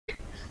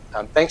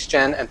Thanks,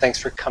 Jen, and thanks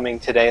for coming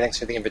today. Thanks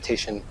for the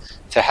invitation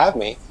to have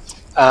me.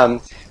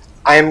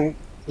 I'm,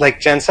 like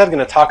Jen said, going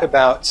to talk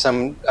about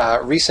some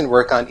recent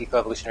work on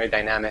eco-evolutionary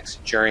dynamics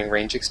during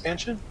range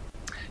expansion.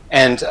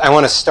 And I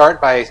want to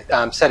start by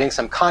setting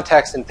some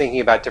context and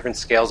thinking about different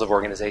scales of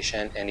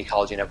organization and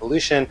ecology and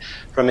evolution,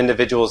 from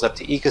individuals up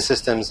to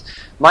ecosystems.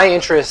 My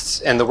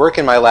interests and the work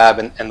in my lab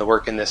and the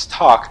work in this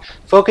talk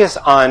focus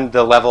on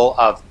the level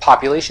of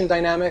population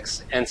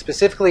dynamics, and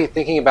specifically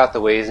thinking about the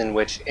ways in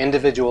which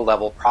individual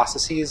level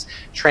processes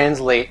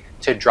translate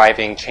to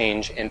driving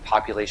change in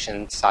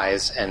population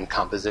size and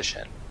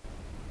composition.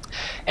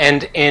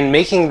 And in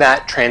making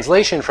that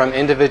translation from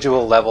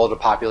individual level to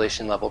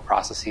population level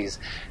processes,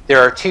 there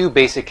are two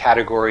basic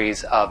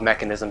categories of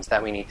mechanisms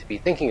that we need to be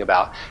thinking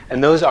about.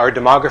 And those are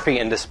demography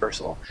and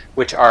dispersal,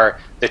 which are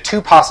the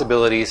two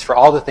possibilities for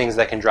all the things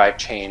that can drive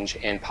change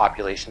in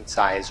population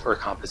size or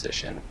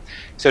composition.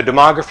 So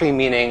demography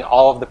meaning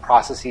all of the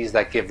processes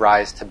that give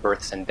rise to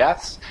births and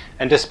deaths,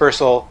 and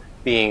dispersal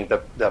being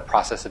the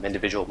process of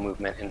individual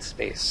movement in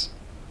space.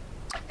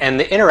 And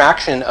the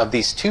interaction of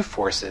these two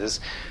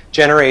forces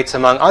generates,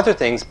 among other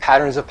things,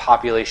 patterns of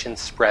population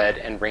spread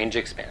and range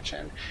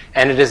expansion.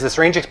 And it is this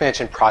range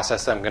expansion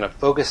process that I'm going to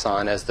focus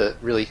on as the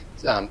really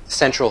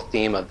central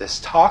theme of this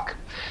talk.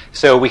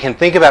 So we can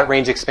think about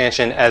range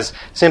expansion as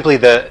simply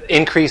the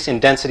increase in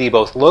density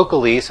both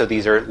locally, so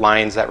these are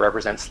lines that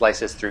represent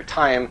slices through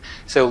time.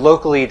 So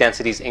locally,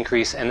 densities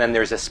increase, and then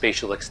there's a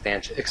spatial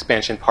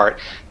expansion part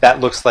that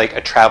looks like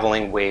a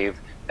traveling wave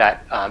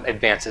that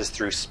advances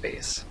through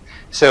space.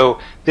 So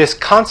this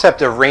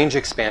concept of range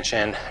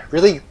expansion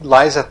really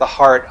lies at the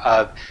heart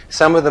of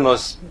some of the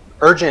most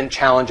urgent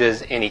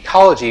challenges in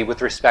ecology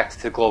with respect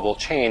to global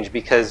change,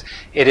 because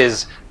it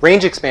is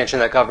range expansion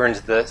that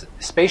governs the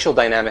spatial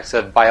dynamics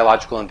of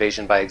biological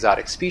invasion by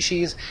exotic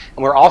species.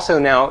 And we're also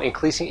now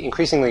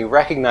increasingly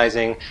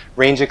recognizing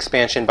range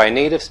expansion by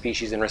native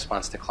species in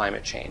response to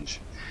climate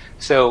change.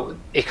 So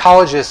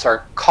ecologists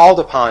are called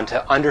upon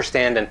to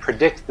understand and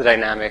predict the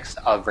dynamics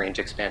of range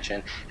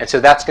expansion. And so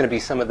that's going to be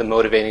some of the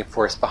motivating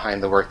force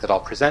behind the work that I'll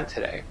present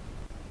today.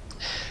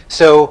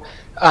 So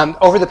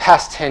over the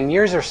past 10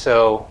 years or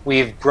so,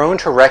 we've grown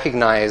to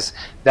recognize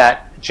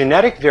that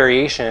genetic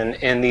variation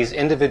in these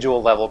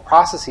individual level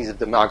processes of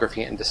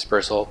demography and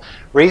dispersal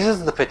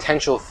raises the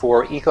potential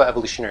for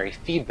eco-evolutionary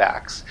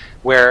feedbacks,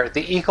 where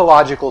the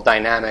ecological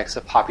dynamics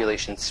of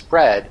population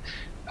spread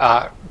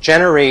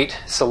generate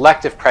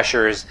selective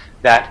pressures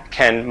that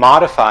can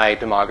modify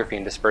demography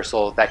and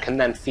dispersal that can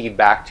then feed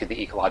back to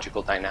the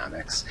ecological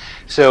dynamics.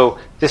 So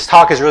this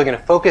talk is really going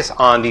to focus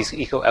on these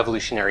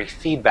eco-evolutionary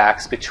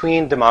feedbacks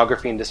between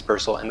demography and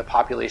dispersal and the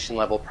population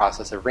level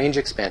process of range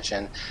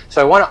expansion.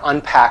 So I want to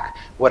unpack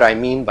what I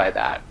mean by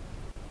that.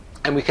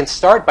 And we can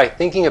start by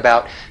thinking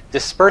about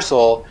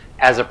dispersal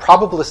as a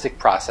probabilistic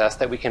process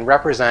that we can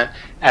represent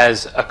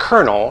as a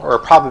kernel or a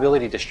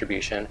probability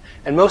distribution.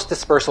 And most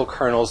dispersal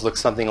kernels look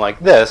something like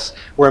this,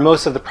 where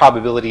most of the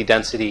probability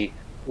density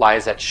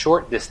lies at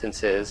short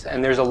distances,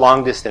 and there's a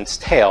long distance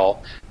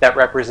tail that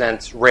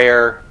represents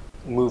rare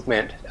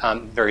movement,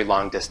 very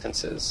long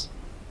distances.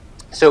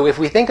 So if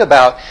we think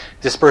about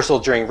dispersal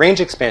during range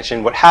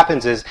expansion, what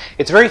happens is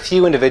it's very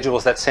few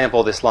individuals that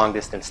sample this long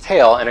distance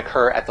tail and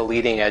occur at the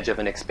leading edge of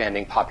an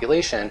expanding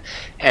population.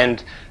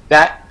 And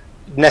that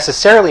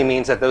necessarily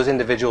means that those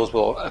individuals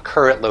will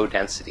occur at low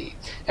density.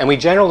 And we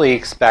generally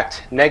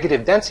expect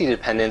negative density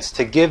dependence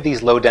to give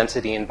these low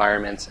density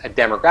environments a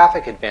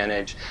demographic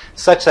advantage,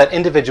 such that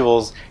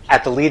individuals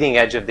at the leading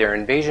edge of their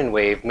invasion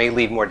wave may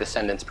leave more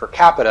descendants per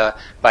capita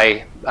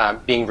by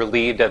being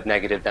relieved of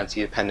negative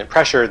density dependent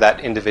pressure that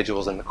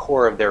individuals in the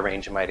core of their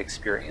range might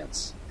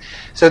experience.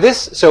 So this,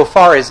 so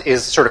far,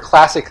 is sort of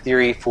classic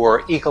theory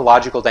for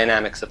ecological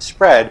dynamics of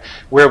spread,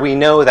 where we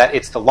know that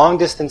it's the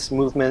long-distance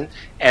movement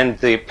and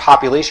the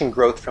population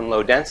growth from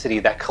low density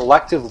that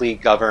collectively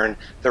govern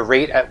the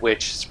rate at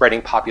which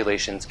spreading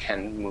populations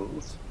can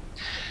move.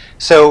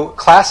 So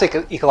classic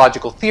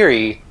ecological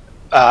theory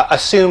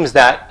assumes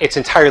that it's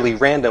entirely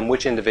random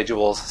which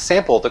individuals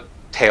sample the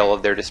tail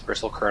of their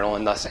dispersal kernel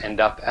and thus end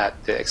up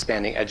at the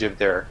expanding edge of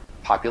their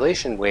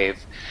population wave.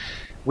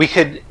 We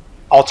could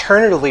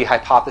alternatively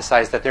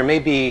hypothesize that there may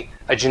be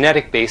a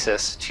genetic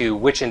basis to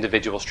which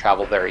individuals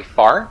travel very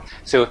far.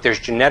 So if there's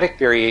genetic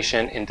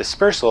variation in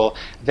dispersal,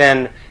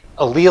 then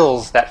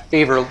alleles that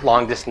favor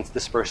long-distance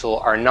dispersal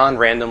are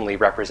non-randomly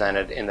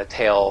represented in the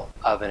tail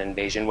of an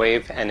invasion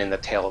wave and in the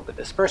tail of the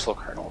dispersal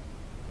kernel.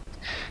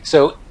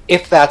 So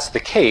if that's the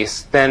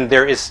case, then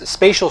there is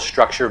spatial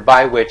structure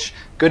by which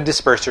good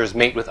dispersers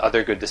mate with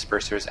other good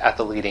dispersers at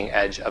the leading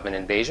edge of an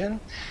invasion,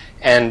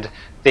 and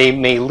they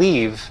may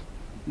leave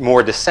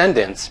more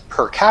descendants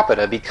per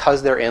capita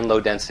because they're in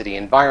low-density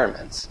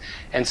environments.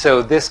 And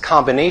so this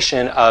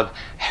combination of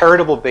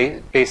heritable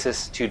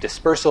basis to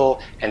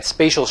dispersal and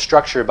spatial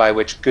structure by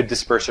which good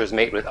dispersers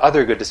mate with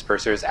other good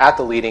dispersers at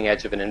the leading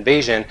edge of an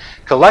invasion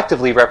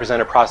collectively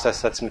represent a process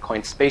that's been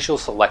coined spatial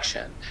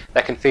selection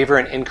that can favor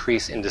an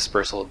increase in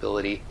dispersal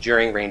ability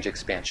during range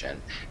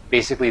expansion.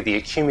 Basically, the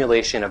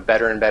accumulation of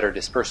better and better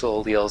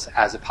dispersal alleles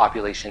as a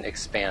population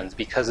expands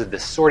because of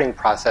this sorting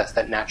process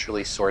that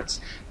naturally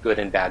sorts good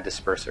and bad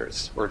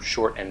dispersers, or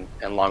short and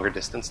longer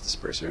distance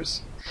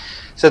dispersers.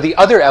 So the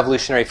other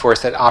evolutionary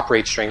force that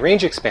operates during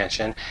range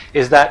expansion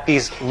is that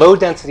these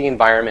low-density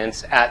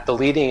environments at the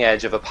leading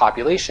edge of a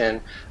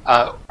population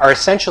are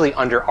essentially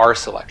under R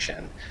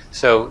selection.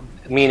 So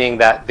meaning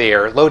that they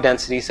are low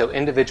density, so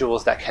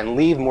individuals that can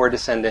leave more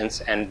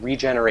descendants and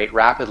regenerate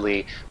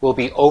rapidly will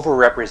be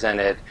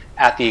overrepresented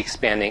at the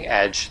expanding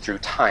edge through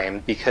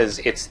time, because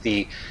it's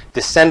the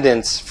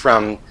descendants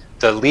from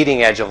the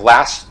leading edge of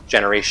last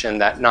generation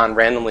that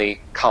non-randomly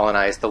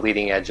colonize the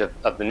leading edge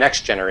of the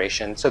next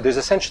generation. So there's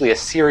essentially a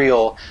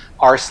serial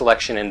R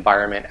selection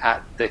environment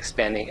at the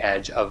expanding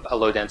edge of a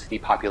low-density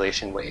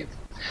population wave.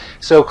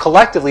 So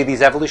collectively,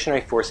 these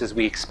evolutionary forces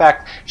we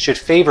expect should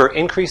favor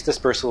increased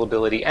dispersal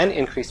ability and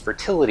increased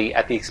fertility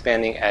at the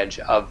expanding edge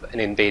of an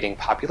invading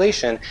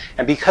population.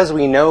 And because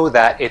we know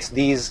that it's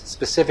these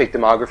specific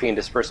demography and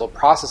dispersal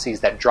processes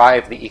that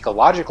drive the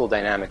ecological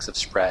dynamics of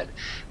spread,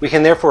 we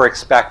can therefore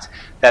expect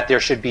that there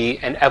should be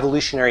an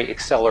evolutionary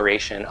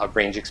acceleration of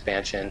range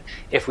expansion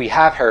if we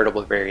have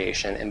heritable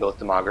variation in both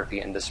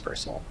demography and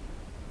dispersal.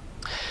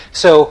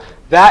 So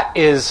that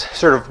is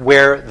sort of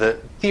where the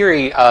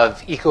theory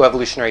of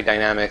eco-evolutionary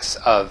dynamics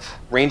of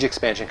range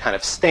expansion kind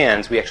of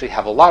stands. We actually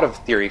have a lot of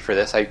theory for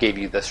this. I gave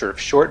you the sort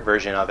of short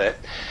version of it.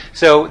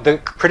 So the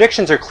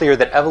predictions are clear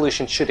that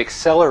evolution should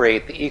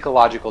accelerate the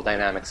ecological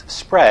dynamics of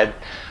spread.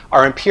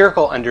 Our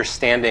empirical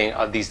understanding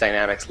of these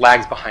dynamics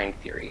lags behind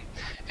theory.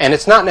 And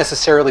it's not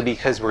necessarily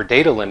because we're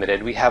data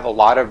limited. We have a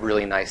lot of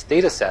really nice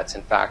data sets,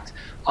 in fact,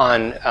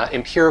 on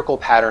empirical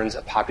patterns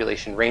of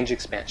population range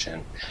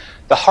expansion.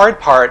 The hard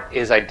part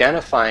is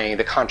identifying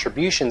the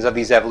contributions of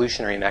these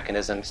evolutionary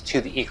mechanisms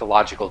to the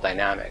ecological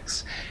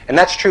dynamics. And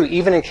that's true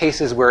even in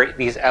cases where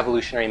these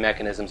evolutionary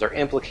mechanisms are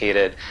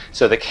implicated.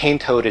 So the cane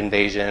toad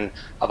invasion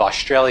of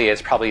Australia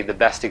is probably the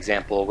best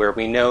example, where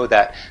we know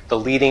that the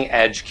leading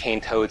edge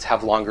cane toads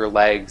have longer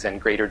legs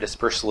and greater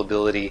dispersal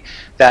ability.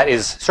 That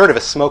is sort of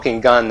a smoking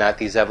gun that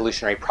these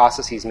evolutionary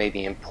processes may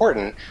be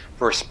important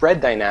for spread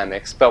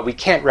dynamics, but we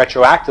can't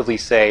retroactively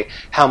say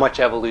how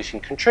much evolution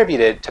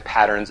contributed to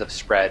patterns of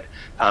spread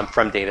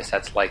from data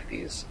sets like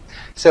these.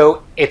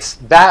 So it's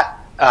that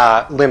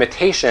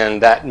limitation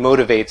that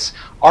motivates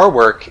our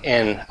work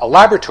in a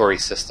laboratory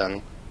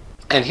system.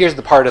 And here's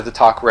the part of the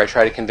talk where I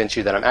try to convince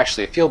you that I'm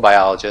actually a field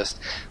biologist,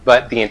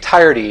 but the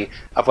entirety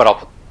of what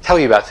I'll tell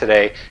you about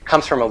today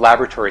comes from a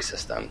laboratory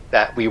system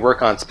that we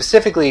work on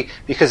specifically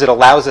because it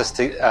allows us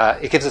to,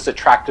 it gives us a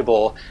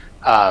tractable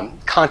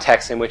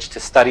context in which to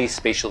study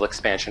spatial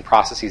expansion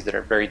processes that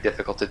are very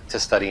difficult to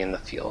study in the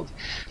field.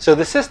 So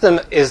the system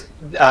is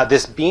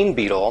this bean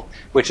beetle,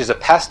 which is a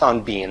pest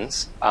on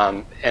beans,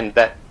 and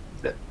that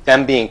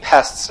them being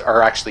pests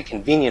are actually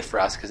convenient for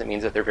us because it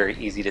means that they're very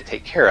easy to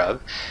take care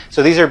of.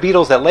 So these are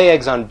beetles that lay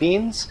eggs on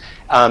beans.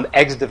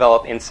 Eggs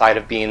develop inside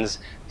of beans.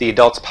 The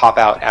adults pop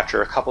out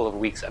after a couple of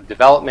weeks of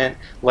development,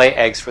 lay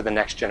eggs for the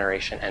next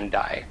generation, and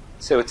die.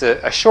 So it's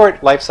a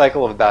short life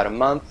cycle of about a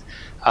month.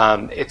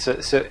 It's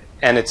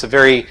a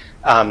very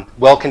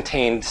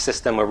well-contained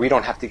system where we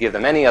don't have to give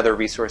them any other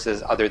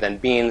resources other than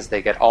beans.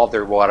 They get all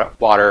their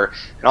water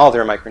and all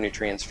their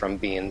micronutrients from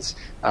beans.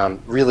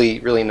 Really,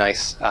 really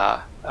nice,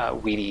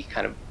 weedy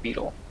kind of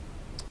beetle.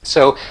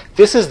 So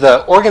this is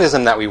the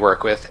organism that we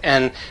work with,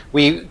 and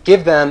we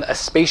give them a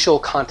spatial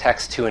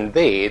context to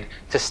invade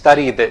to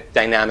study the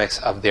dynamics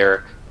of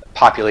their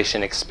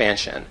population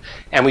expansion.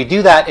 And we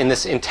do that in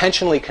this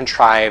intentionally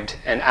contrived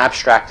and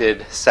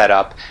abstracted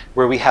setup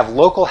where we have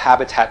local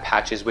habitat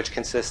patches which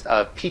consist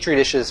of petri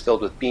dishes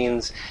filled with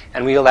beans,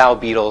 and we allow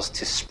beetles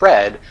to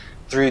spread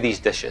through these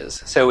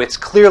dishes. So it's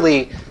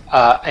clearly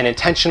an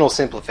intentional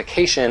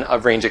simplification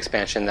of range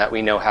expansion that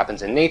we know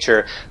happens in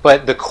nature,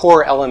 but the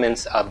core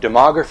elements of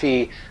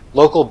demography,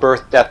 local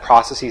birth-death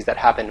processes that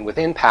happen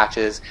within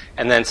patches,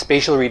 and then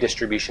spatial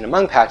redistribution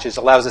among patches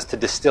allows us to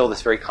distill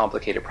this very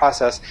complicated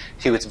process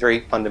to its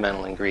very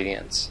fundamental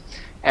ingredients.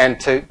 And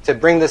to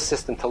bring this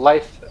system to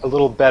life a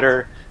little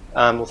better,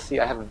 we'll see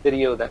I have a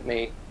video that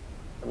may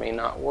or may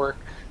not work.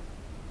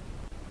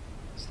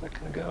 Is that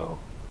going to go?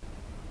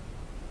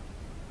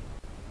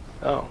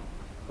 Oh,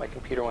 my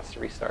computer wants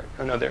to restart.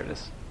 Oh no, there it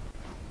is.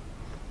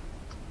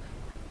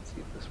 Let's see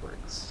if this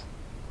works.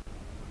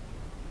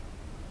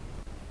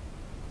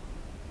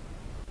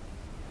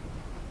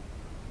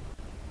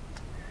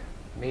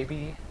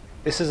 Maybe.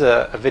 This is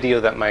a video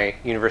that my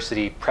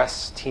university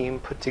press team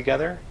put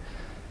together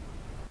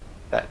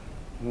that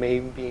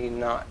maybe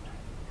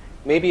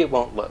it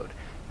won't load.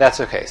 That's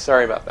okay,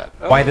 sorry about that.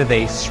 Oh. Why do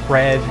they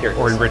spread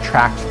or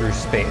retract through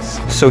space?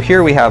 So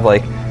here we have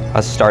like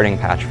a starting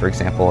patch, for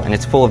example, and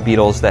it's full of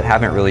beetles that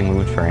haven't really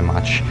moved very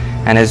much.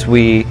 And as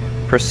we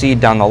proceed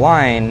down the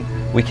line,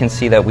 we can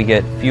see that we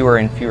get fewer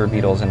and fewer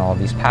beetles in all of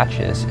these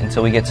patches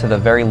until we get to the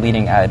very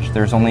leading edge.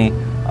 There's only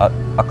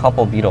a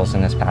couple beetles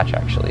in this patch,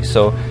 actually.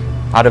 So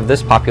out of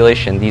this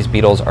population, these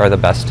beetles are the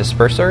best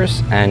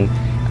dispersers, and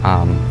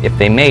if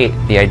they mate,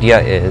 the idea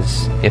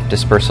is if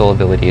dispersal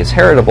ability is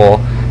heritable,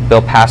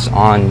 they'll pass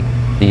on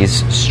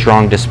these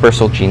strong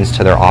dispersal genes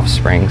to their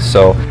offspring.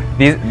 So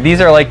these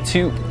are like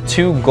two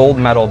gold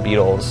medal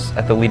beetles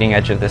at the leading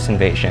edge of this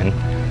invasion.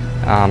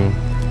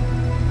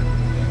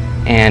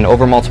 And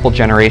over multiple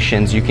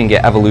generations, you can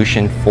get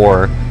evolution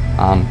for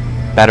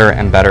better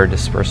and better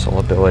dispersal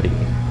ability,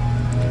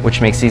 which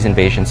makes these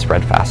invasions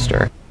spread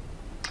faster.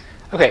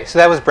 Okay, so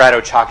that was Brad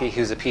Ochaki,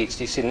 who's a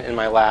PhD student in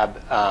my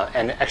lab,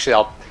 and actually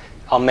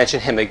I'll mention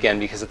him again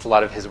because it's a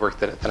lot of his work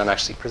that I'm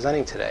actually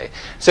presenting today.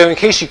 So in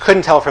case you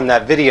couldn't tell from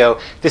that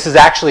video, this is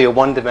actually a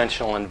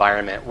one-dimensional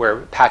environment where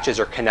patches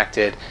are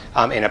connected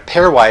in a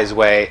pairwise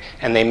way,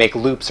 and they make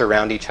loops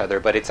around each other,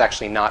 but it's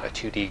actually not a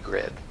 2D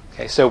grid.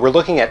 Okay, so we're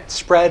looking at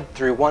spread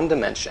through one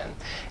dimension.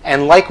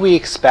 And like we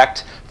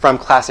expect from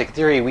classic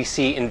theory, we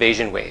see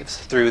invasion waves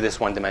through this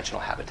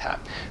one-dimensional habitat,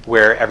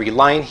 where every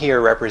line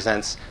here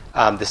represents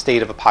the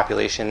state of a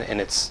population in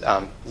its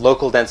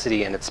local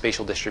density and its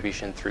spatial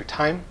distribution through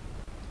time.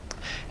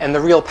 And the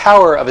real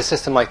power of a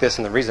system like this,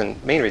 and the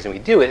main reason we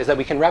do it, is that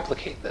we can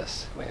replicate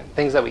this,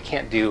 things that we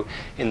can't do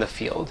in the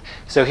field.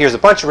 So here's a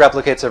bunch of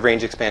replicates of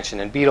range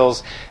expansion in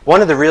beetles.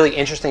 One of the really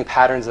interesting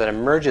patterns that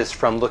emerges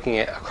from looking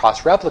at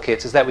across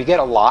replicates is that we get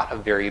a lot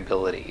of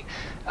variability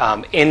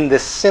in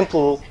this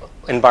simple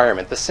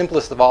environment, the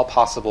simplest of all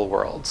possible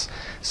worlds.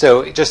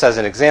 So just as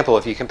an example,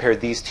 if you compare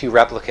these two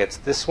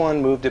replicates, this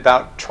one moved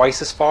about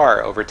twice as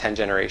far over 10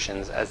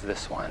 generations as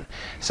this one.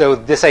 So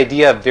this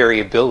idea of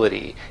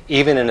variability,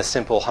 even in a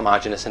simple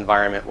homogeneous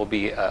environment, will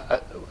be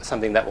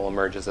something that will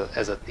emerge as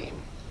a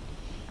theme.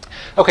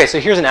 Okay, so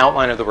here's an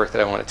outline of the work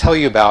that I want to tell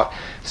you about.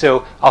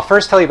 So I'll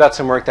first tell you about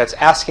some work that's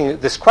asking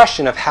this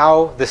question of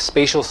how the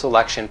spatial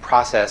selection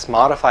process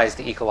modifies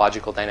the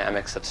ecological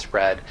dynamics of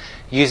spread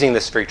using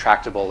this very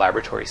tractable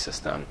laboratory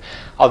system.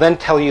 I'll then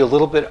tell you a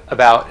little bit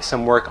about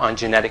some work on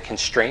genetic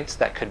constraints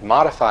that could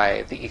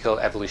modify the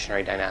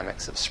eco-evolutionary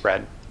dynamics of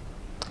spread.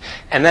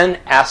 And then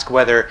ask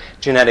whether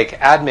genetic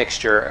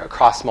admixture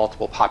across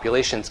multiple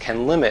populations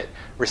can limit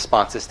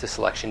responses to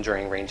selection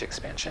during range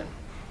expansion.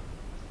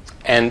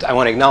 And I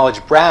want to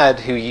acknowledge Brad,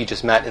 who you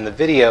just met in the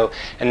video,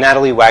 and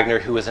Natalie Wagner,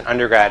 who was an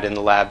undergrad in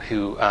the lab,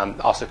 who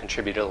also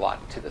contributed a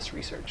lot to this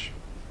research.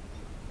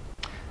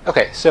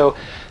 Okay, so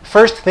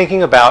first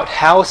thinking about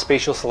how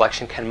spatial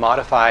selection can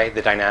modify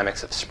the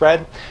dynamics of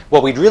spread,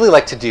 what we'd really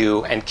like to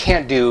do and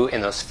can't do in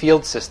those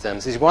field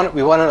systems is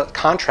we want to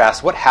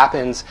contrast what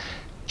happens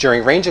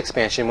during range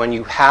expansion when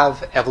you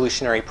have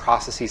evolutionary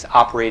processes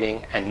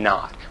operating and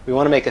not. We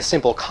want to make a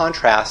simple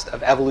contrast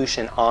of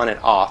evolution on and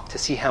off to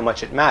see how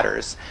much it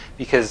matters,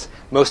 because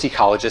most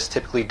ecologists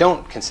typically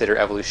don't consider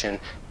evolution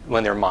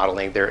when they're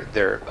modeling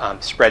their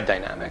spread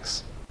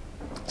dynamics.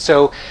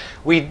 So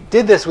we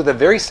did this with a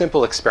very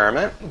simple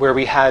experiment where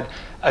we had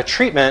a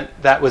treatment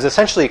that was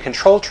essentially a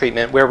control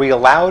treatment where we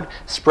allowed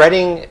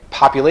spreading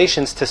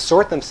populations to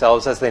sort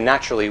themselves as they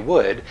naturally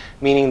would,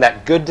 meaning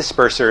that good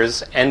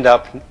dispersers end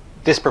up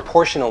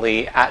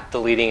disproportionately at the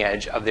leading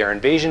edge of their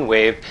invasion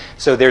wave.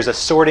 So there's a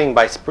sorting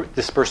by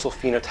dispersal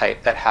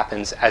phenotype that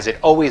happens as it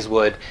always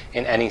would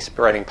in any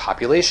spreading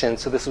population.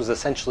 So this was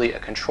essentially a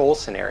control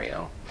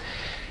scenario.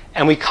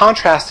 And we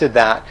contrasted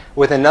that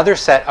with another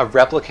set of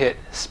replicate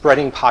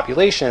spreading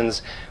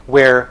populations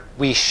where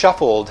we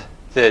shuffled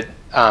the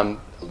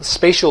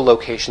spatial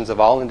locations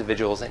of all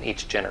individuals in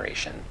each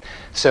generation.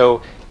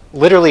 So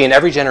literally in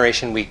every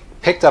generation, we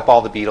picked up all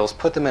the beetles,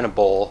 put them in a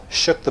bowl,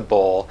 shook the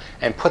bowl,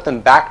 and put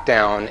them back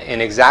down in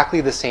exactly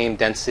the same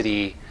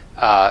density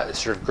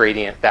sort of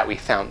gradient that we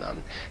found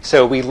them.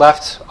 So we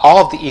left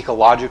all of the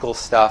ecological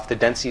stuff, the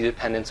density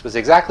dependence was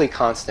exactly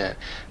constant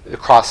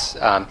across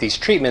these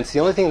treatments.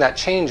 The only thing that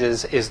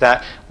changes is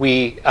that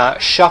we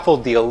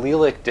shuffled the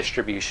allelic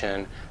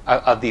distribution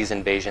of these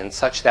invasions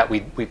such that we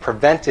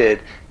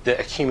prevented the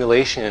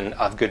accumulation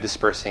of good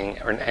dispersing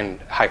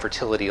and high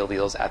fertility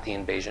alleles at the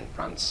invasion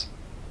fronts.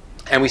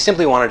 And we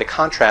simply wanted to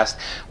contrast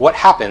what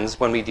happens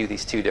when we do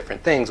these two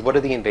different things. What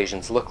do the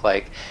invasions look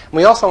like? And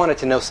we also wanted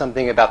to know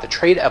something about the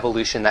trait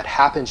evolution that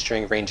happens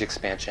during range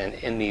expansion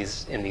in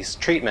these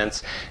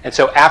treatments. And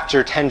so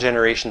after 10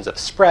 generations of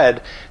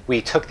spread,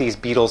 we took these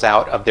beetles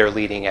out of their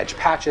leading edge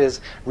patches,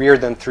 reared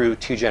them through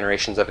 2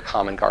 generations of a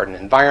common garden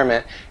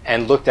environment,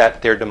 and looked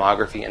at their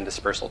demography and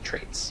dispersal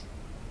traits.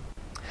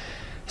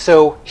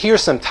 So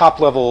here's some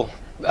top-level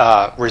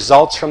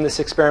results from this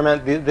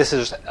experiment. This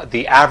is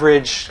the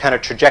average kind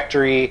of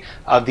trajectory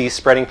of these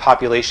spreading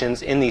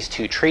populations in these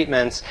 2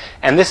 treatments.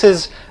 And this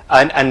is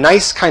a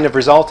nice kind of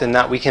result in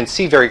that we can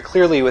see very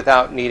clearly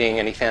without needing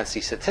any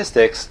fancy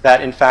statistics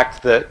that in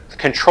fact the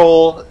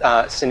control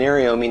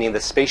scenario, meaning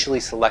the spatially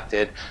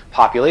selected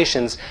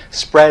populations,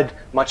 spread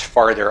much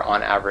farther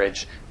on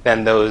average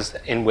than those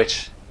in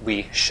which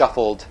we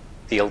shuffled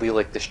the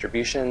allelic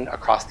distribution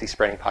across these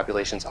spreading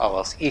populations, all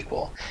else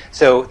equal.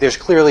 So there's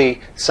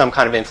clearly some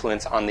kind of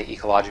influence on the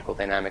ecological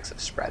dynamics of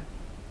spread.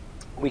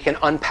 We can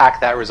unpack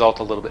that result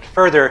a little bit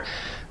further,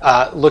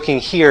 looking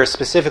here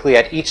specifically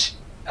at each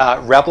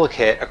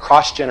replicate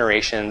across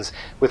generations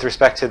with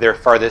respect to their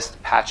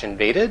farthest patch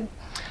invaded.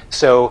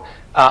 So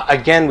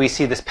again, we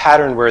see this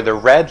pattern where the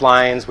red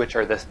lines, which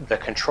are the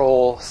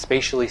control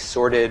spatially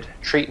sorted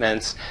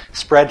treatments,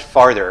 spread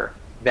farther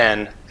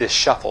than the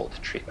shuffled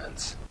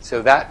treatments.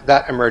 So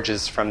that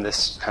emerges from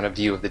this kind of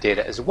view of the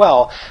data as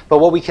well. But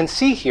what we can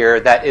see here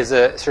that is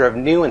a sort of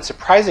new and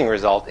surprising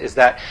result is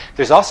that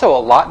there's also a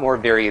lot more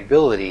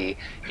variability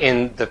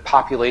in the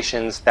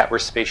populations that were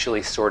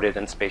spatially sorted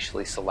and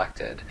spatially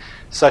selected,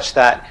 such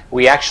that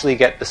we actually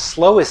get the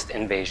slowest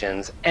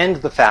invasions and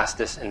the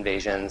fastest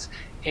invasions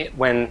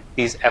when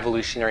these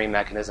evolutionary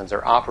mechanisms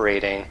are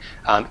operating,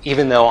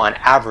 even though on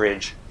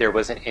average there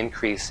was an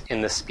increase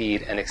in the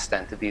speed and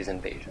extent of these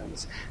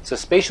invasions. So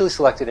spatially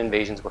selected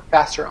invasions were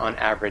faster on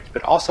average,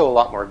 but also a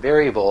lot more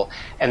variable,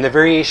 and the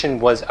variation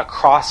was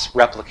across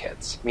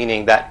replicates,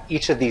 meaning that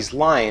each of these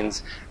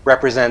lines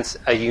represents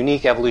a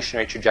unique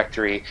evolutionary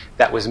trajectory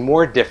that was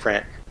more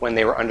different when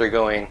they were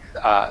undergoing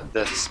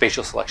the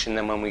spatial selection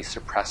than when we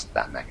suppressed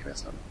that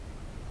mechanism.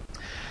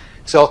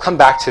 So I'll come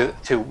back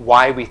to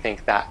why we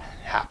think that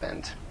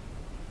happened.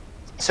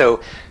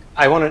 So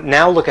I want to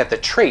now look at the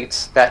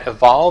traits that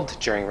evolved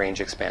during range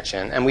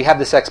expansion. And we have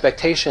this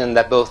expectation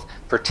that both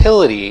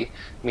fertility,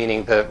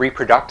 meaning the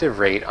reproductive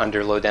rate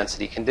under low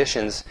density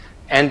conditions,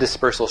 and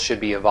dispersal should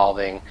be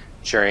evolving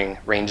during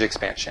range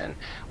expansion.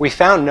 We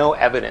found no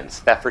evidence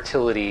that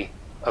fertility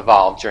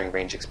evolved during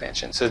range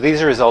expansion. So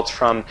these are results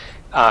from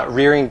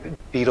rearing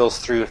beetles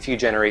through a few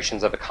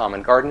generations of a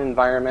common garden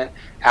environment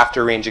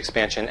after range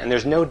expansion, and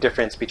there's no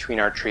difference between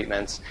our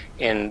treatments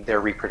in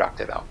their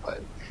reproductive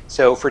output.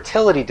 So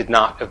fertility did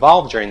not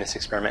evolve during this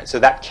experiment, so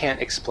that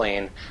can't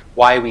explain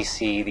why we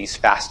see these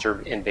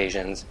faster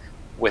invasions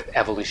with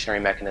evolutionary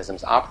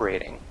mechanisms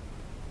operating.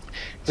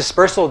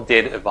 Dispersal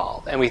did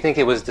evolve, and we think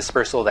it was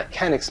dispersal that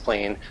can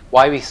explain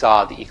why we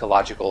saw the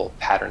ecological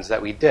patterns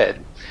that we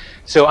did.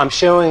 So I'm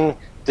showing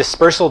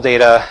dispersal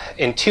data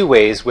in two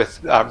ways.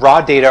 With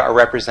raw data are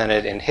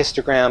represented in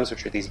histograms,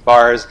 which are these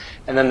bars,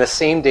 and then the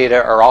same data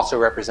are also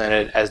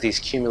represented as these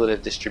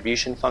cumulative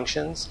distribution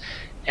functions.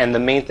 And the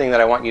main thing that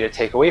I want you to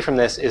take away from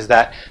this is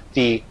that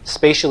the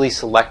spatially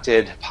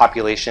selected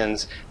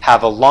populations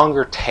have a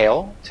longer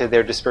tail to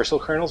their dispersal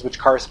kernels, which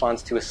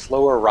corresponds to a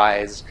slower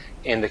rise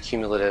in the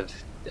cumulative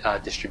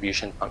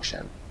distribution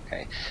function.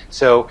 Okay?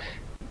 So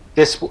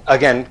this,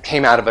 again,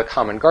 came out of a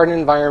common garden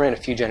environment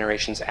a few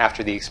generations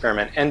after the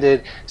experiment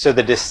ended. So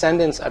the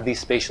descendants of these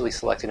spatially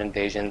selected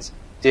invasions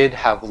did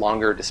have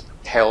longer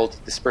tailed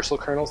dispersal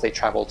kernels. They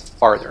traveled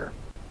farther.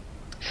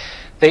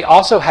 They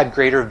also had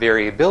greater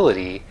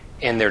variability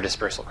in their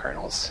dispersal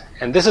kernels.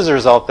 And this is a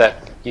result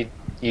that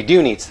you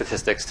do need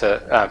statistics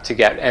to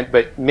get.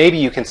 But maybe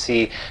you can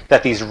see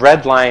that these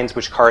red lines,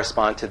 which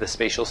correspond to the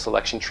spatial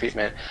selection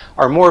treatment,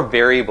 are more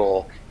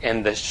variable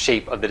in the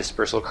shape of the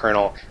dispersal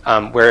kernel,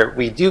 where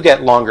we do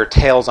get longer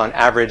tails on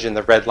average in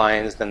the red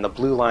lines than the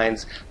blue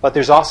lines, but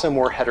there's also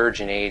more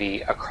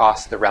heterogeneity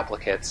across the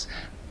replicates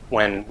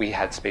when we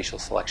had spatial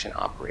selection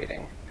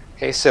operating.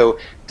 Okay, so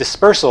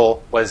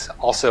dispersal was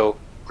also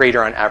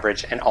greater on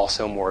average and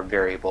also more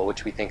variable,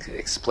 which we think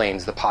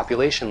explains the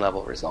population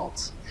level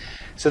results.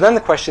 So then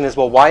the question is,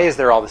 well, why is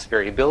there all this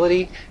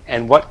variability,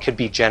 and what could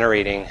be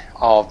generating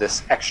all of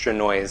this extra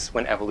noise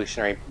when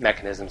evolutionary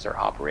mechanisms are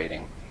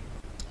operating?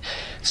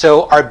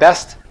 So our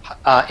best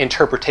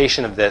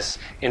interpretation of this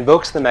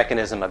invokes the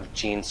mechanism of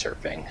gene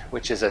surfing,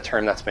 which is a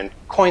term that's been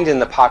coined in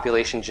the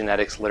population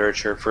genetics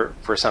literature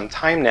for some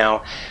time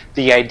now.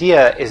 The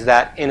idea is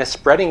that in a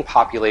spreading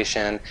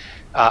population,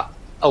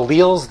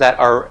 alleles that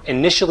are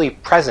initially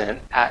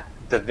present at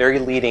the very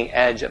leading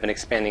edge of an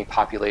expanding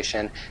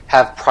population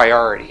have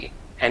priority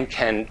and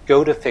can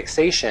go to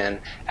fixation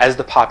as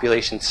the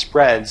population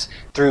spreads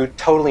through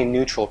totally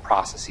neutral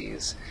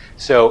processes.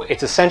 So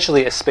it's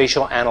essentially a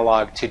spatial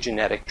analog to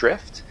genetic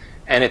drift,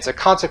 and it's a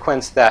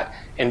consequence that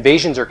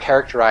invasions are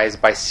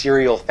characterized by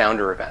serial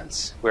founder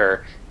events,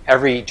 where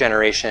every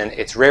generation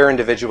it's rare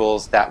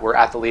individuals that were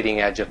at the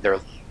leading edge of the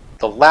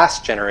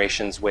last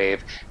generation's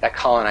wave that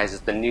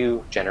colonizes the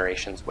new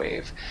generation's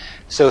wave.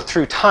 So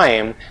through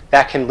time,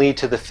 that can lead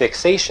to the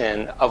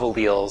fixation of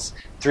alleles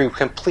through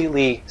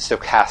completely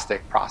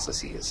stochastic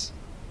processes.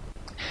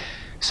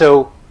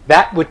 So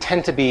that would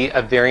tend to be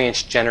a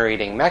variance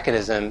generating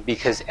mechanism,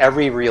 because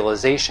every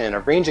realization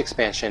of range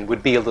expansion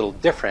would be a little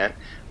different,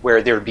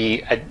 where there would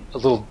be a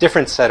little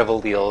different set of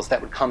alleles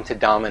that would come to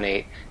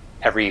dominate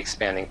every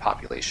expanding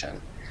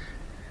population.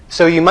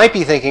 So you might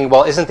be thinking,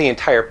 well, isn't the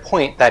entire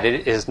point that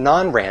it is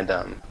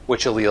non-random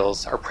which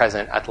alleles are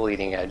present at the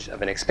leading edge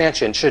of an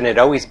expansion? Shouldn't it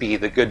always be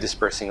the good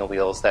dispersing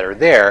alleles that are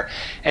there?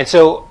 And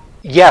so,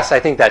 yes,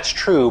 I think that's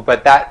true,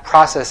 but that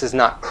process is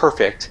not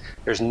perfect.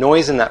 There's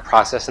noise in that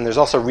process, and there's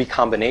also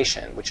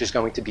recombination, which is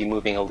going to be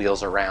moving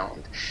alleles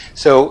around.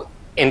 So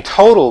in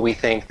total, we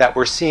think that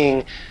we're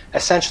seeing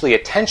essentially a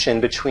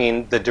tension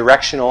between the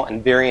directional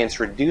and variance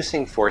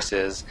reducing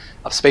forces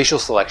of spatial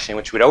selection,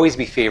 which would always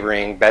be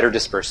favoring better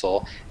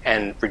dispersal,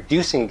 and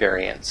reducing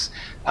variance.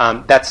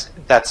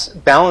 That's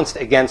balanced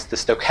against the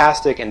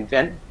stochastic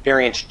and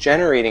variance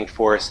generating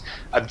force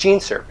of gene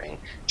surfing.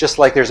 Just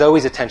like there's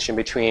always a tension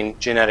between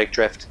genetic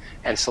drift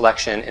and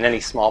selection in any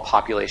small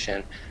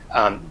population,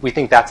 we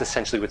think that's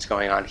essentially what's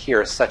going on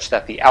here, such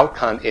that the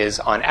outcome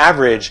is, on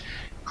average,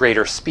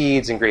 greater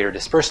speeds and greater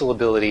dispersal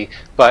ability,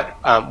 but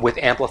with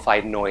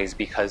amplified noise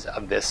because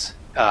of this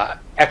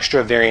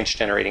extra variance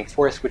generating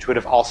force, which would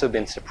have also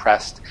been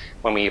suppressed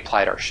when we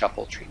applied our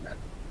shuffle treatment.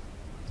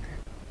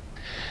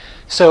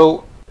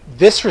 So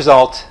this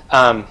result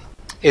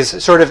is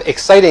sort of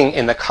exciting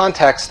in the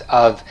context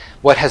of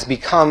what has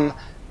become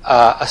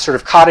a sort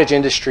of cottage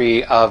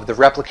industry of the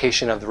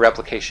replication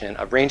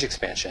of range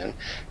expansion,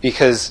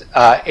 because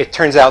it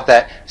turns out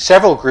that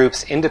several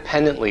groups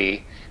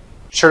independently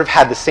sort of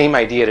had the same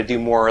idea to do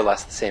more or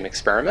less the same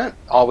experiment,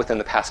 all within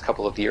the past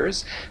couple of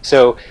years.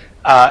 So,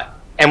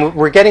 and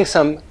we're getting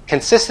some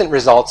consistent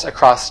results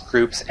across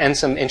groups and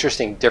some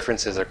interesting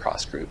differences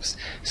across groups.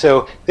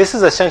 So this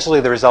is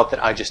essentially the result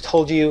that I just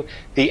told you.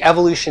 The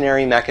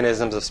evolutionary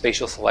mechanisms of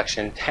spatial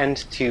selection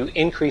tend to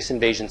increase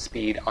invasion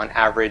speed on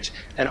average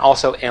and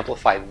also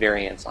amplify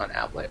variance on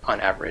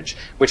average,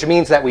 which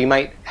means that we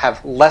might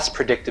have less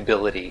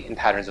predictability in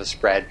patterns of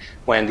spread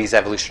when these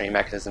evolutionary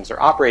mechanisms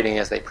are operating,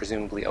 as they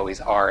presumably always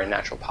are in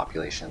natural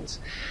populations.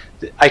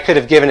 I could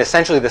have given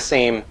essentially the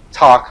same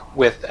talk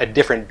with a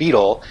different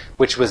beetle,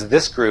 which was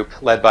this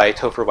group led by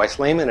Topher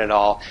Weiss-Lehmann et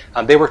al.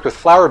 They worked with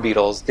flower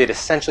beetles, did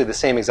essentially the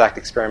same exact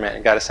experiment,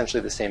 and got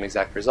essentially the same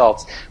exact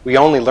results. We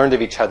only learned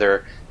of each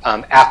other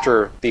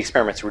after the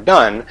experiments were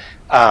done,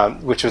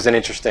 which was an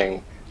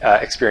interesting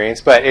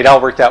experience, but it all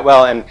worked out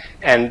well,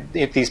 and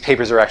these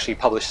papers are actually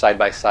published side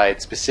by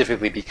side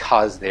specifically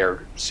because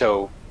they're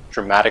so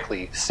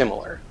dramatically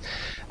similar.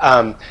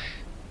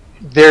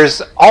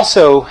 There's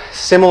also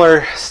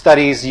similar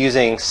studies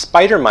using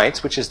spider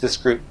mites, which is this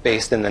group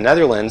based in the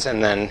Netherlands,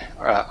 and then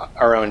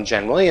our own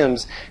Jen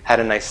Williams had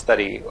a nice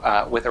study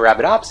with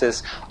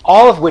Arabidopsis,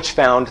 all of which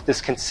found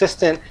this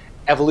consistent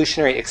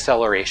evolutionary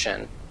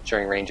acceleration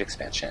during range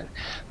expansion.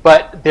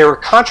 But there were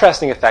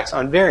contrasting effects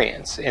on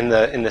variance. In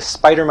the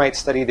spider mite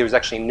study, there was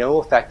actually no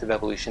effect of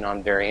evolution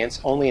on variance,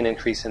 only an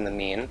increase in the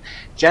mean.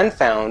 Jen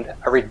found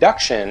a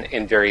reduction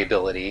in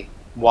variability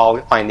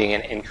while finding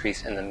an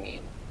increase in the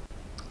mean.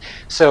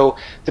 So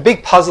the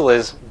big puzzle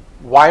is,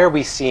 why are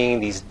we seeing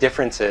these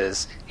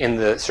differences in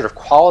the sort of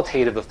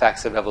qualitative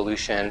effects of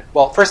evolution?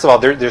 Well, first of all,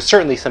 there's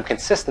certainly some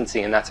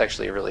consistency, and that's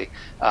actually a really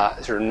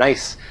sort of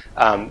nice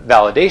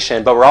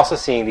validation, but we're also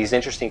seeing these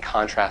interesting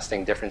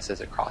contrasting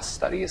differences across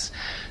studies.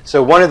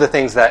 So one of the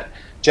things that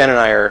Jen and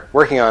I are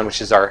working on,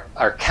 which is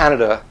our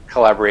Canada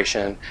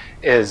collaboration,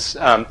 is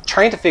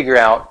trying to figure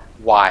out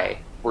why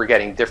we're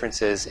getting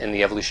differences in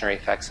the evolutionary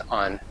effects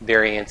on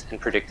variance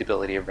and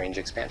predictability of range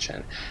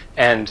expansion.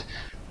 And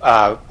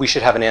we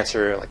should have an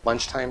answer like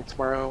lunchtime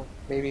tomorrow,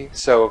 maybe.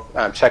 So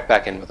check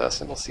back in with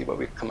us and we'll see what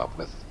we've come up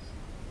with.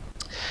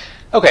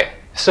 Okay,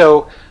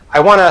 so I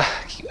want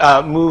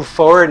to move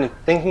forward in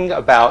thinking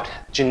about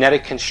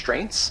genetic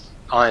constraints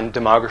on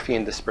demography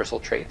and dispersal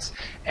traits,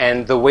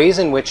 and the ways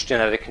in which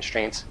genetic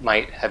constraints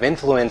might have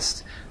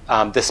influenced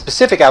the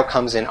specific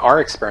outcomes in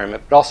our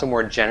experiment, but also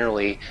more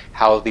generally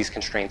how these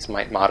constraints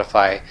might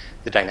modify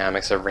the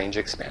dynamics of range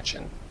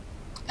expansion.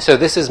 So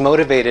this is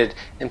motivated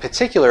in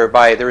particular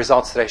by the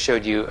results that I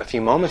showed you a few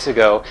moments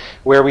ago,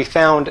 where we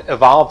found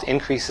evolved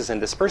increases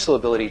in dispersal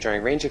ability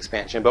during range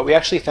expansion, but we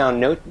actually found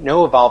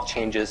no evolved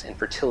changes in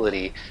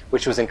fertility,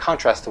 which was in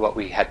contrast to what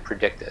we had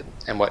predicted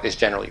and what is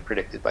generally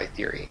predicted by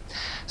theory.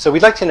 So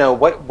we'd like to know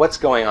what's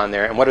going on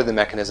there and what are the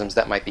mechanisms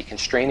that might be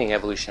constraining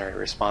evolutionary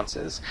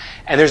responses.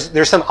 And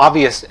there's some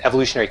obvious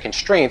evolutionary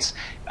constraints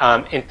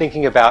in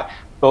thinking about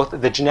both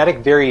the genetic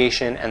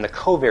variation and the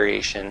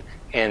covariation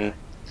in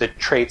the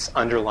traits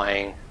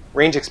underlying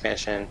range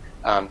expansion,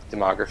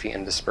 demography,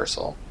 and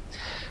dispersal.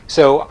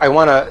 So I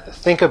want to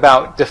think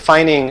about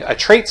defining a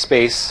trait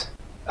space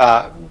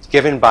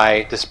given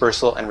by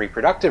dispersal and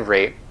reproductive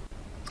rate.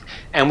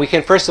 And we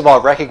can first of all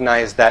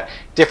recognize that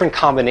different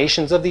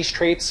combinations of these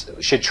traits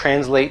should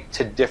translate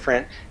to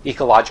different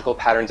ecological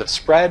patterns of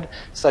spread,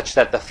 such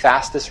that the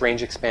fastest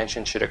range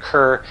expansion should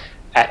occur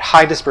at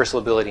high dispersal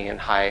ability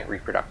and high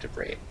reproductive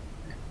rate.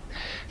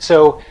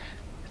 So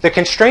the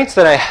constraints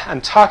that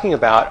I'm talking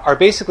about are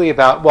basically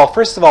about, well,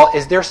 first of all,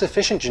 is there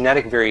sufficient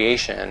genetic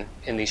variation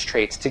in these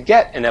traits to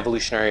get an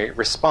evolutionary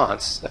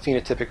response, a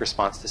phenotypic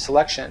response to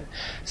selection?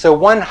 So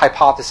one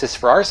hypothesis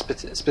for our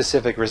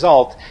specific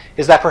result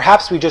is that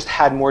perhaps we just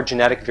had more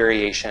genetic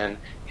variation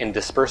in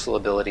dispersal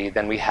ability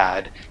than we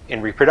had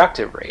in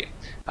reproductive rate,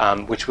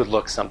 which would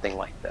look something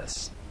like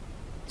this.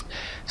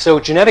 So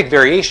genetic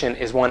variation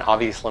is one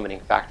obvious limiting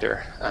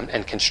factor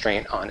and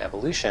constraint on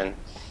evolution.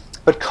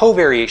 But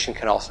covariation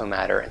can also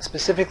matter, and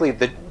specifically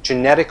the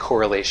genetic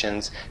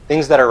correlations,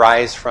 things that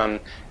arise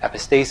from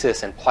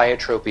epistasis and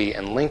pleiotropy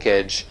and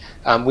linkage.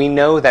 We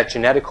know that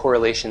genetic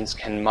correlations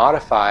can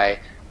modify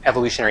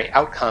evolutionary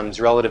outcomes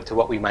relative to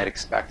what we might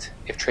expect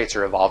if traits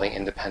are evolving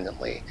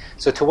independently.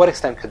 So to what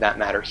extent could that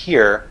matter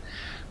here?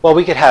 Well,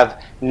 we could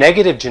have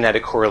negative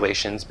genetic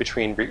correlations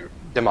between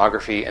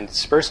demography and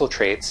dispersal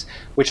traits,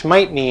 which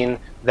might mean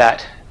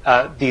that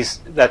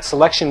that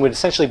selection would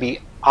essentially be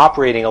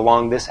operating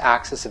along this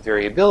axis of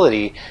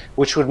variability,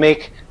 which would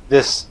make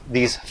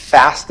these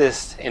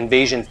fastest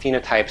invasion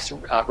phenotypes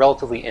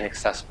relatively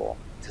inaccessible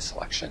to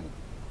selection.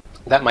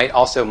 That might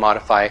also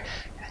modify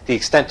the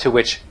extent to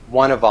which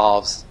one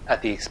evolves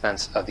at the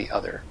expense of the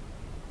other.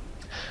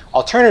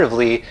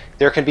 Alternatively,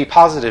 there can be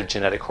positive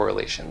genetic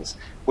correlations,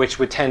 which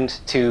would tend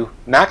to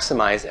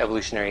maximize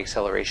evolutionary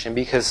acceleration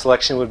because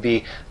selection would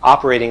be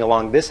operating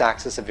along this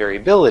axis of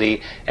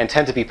variability and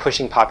tend to be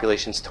pushing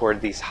populations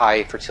toward these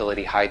high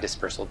fertility, high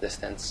dispersal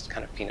distance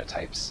kind of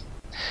phenotypes.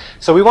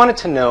 So we wanted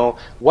to know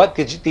what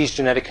these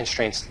genetic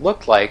constraints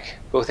looked like,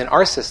 both in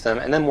our system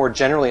and then more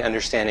generally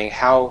understanding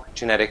how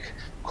genetic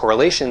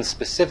correlations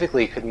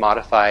specifically could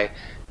modify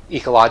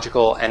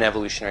ecological and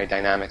evolutionary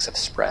dynamics of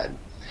spread.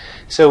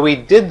 So we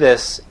did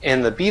this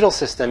in the beetle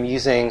system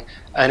using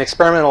an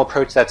experimental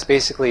approach that's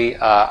basically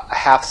a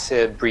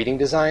half-SIB breeding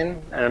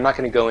design. And I'm not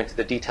going to go into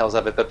the details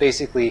of it, but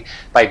basically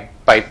by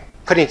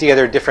putting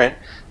together different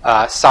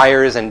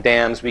sires and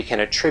dams, we can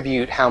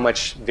attribute how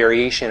much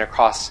variation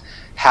across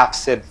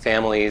half-SIB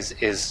families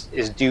is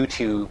due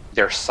to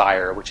their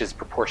sire, which is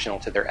proportional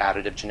to their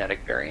additive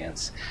genetic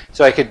variance.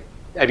 So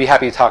I'd be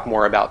happy to talk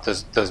more about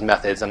those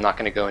methods. I'm not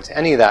going to go into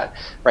any of that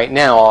right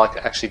now. I'll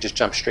actually just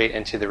jump straight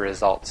into the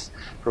results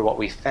for what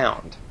we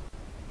found.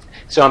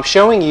 So I'm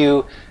showing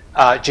you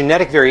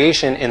genetic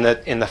variation in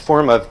the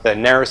form of the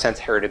narrow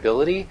sense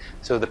heritability,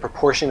 so the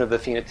proportion of the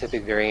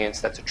phenotypic variance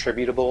that's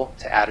attributable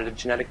to additive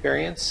genetic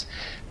variance.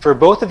 For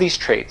both of these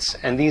traits,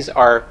 and these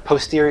are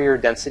posterior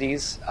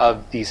densities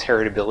of these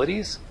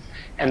heritabilities,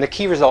 and the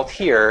key result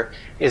here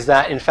is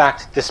that, in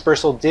fact,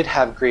 dispersal did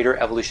have greater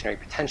evolutionary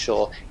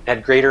potential. It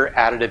had greater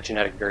additive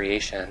genetic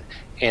variation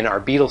in our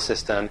beetle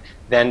system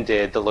than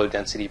did the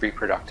low-density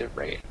reproductive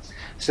rate.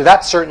 So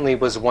that certainly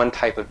was one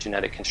type of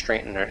genetic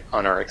constraint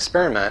on our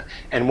experiment,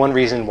 and one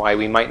reason why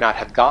we might not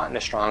have gotten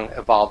a strong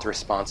evolved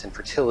response in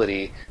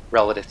fertility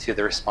relative to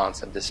the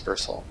response of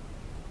dispersal.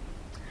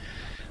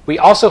 We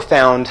also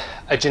found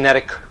a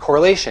genetic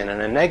correlation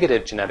and a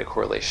negative genetic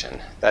correlation.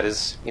 That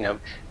is,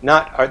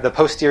 not the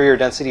posterior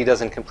density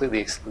doesn't completely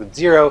exclude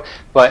zero,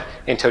 but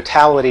in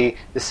totality,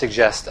 this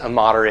suggests a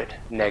moderate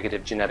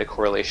negative genetic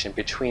correlation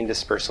between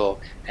dispersal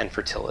and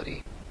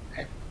fertility.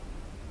 Okay?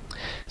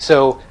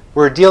 So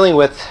we're dealing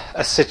with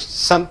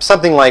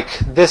something like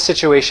this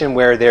situation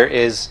where there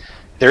is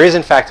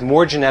in fact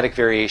more genetic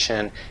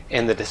variation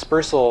in the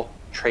dispersal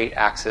trait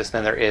axis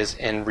than there is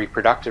in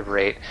reproductive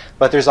rate,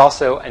 but there's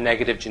also a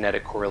negative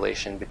genetic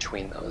correlation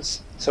between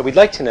those. So we'd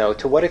like to know,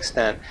 to what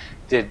extent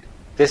did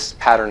this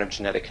pattern of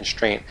genetic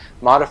constraint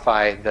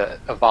modify the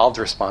evolved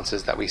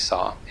responses that we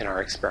saw in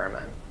our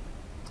experiment?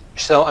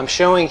 So I'm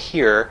showing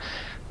here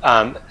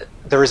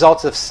the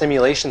results of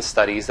simulation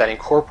studies that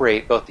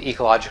incorporate both the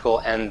ecological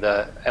and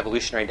the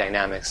evolutionary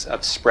dynamics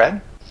of spread.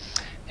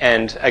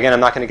 And again, I'm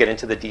not going to get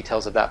into the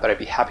details of that, but I'd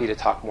be happy to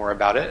talk more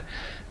about it.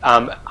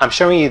 I'm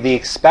showing you the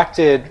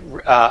expected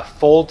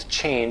fold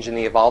change in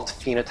the evolved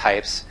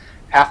phenotypes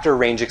after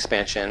range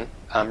expansion,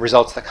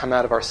 results that come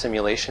out of our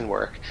simulation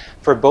work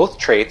for both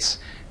traits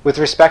with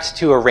respect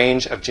to a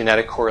range of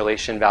genetic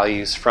correlation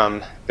values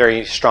from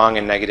very strong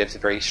and negative to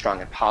very strong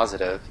and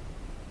positive.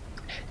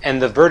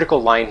 And the vertical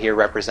line here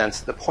represents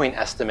the point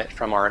estimate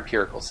from our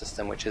empirical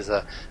system, which is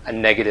a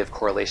negative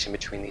correlation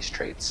between these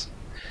traits.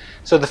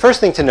 So the first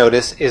thing to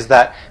notice is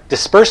that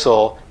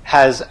dispersal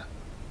has,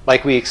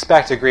 like we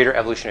expect, a greater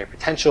evolutionary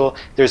potential.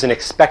 There's an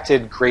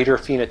expected greater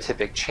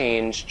phenotypic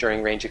change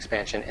during range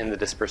expansion in the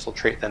dispersal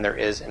trait than there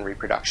is in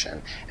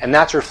reproduction. And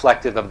that's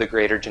reflective of the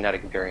greater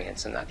genetic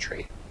variance in that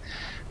trait.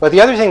 But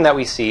the other thing that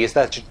we see is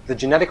that the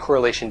genetic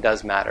correlation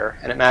does matter,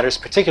 and it matters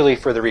particularly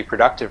for the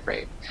reproductive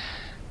rate.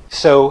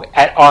 So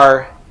at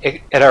our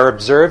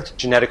observed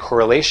genetic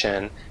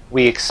correlation,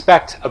 we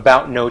expect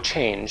about no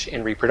change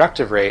in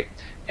reproductive rate,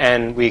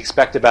 and we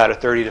expect about a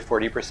 30 to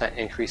 40%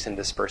 increase in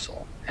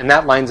dispersal. And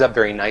that lines up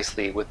very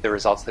nicely with the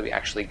results that we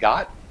actually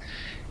got.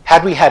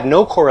 Had we had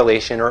no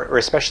correlation, or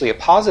especially a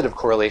positive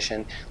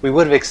correlation, we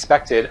would have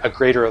expected a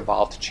greater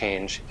evolved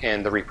change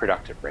in the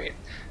reproductive rate.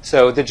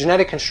 So the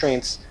genetic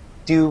constraints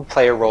do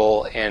play a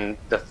role in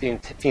the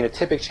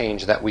phenotypic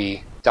change that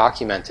we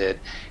documented.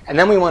 And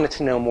then we wanted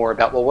to know more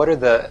about, well, what are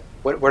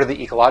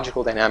the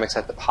ecological dynamics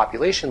at the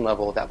population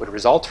level that would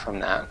result from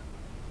that?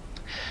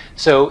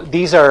 So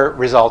these are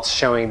results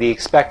showing the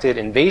expected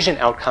invasion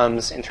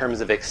outcomes in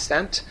terms of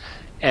extent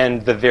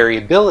and the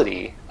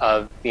variability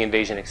of the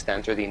invasion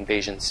extent or the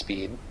invasion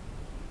speed,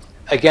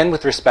 again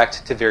with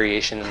respect to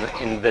variation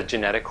in the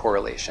genetic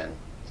correlation.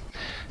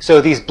 So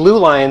these blue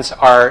lines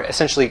are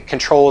essentially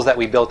controls that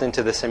we built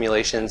into the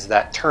simulations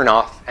that turn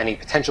off any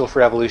potential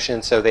for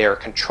evolution. So they are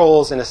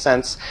controls in a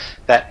sense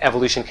that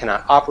evolution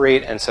cannot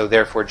operate, and so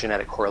therefore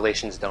genetic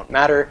correlations don't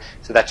matter.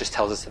 So that just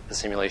tells us that the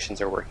simulations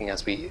are working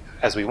as we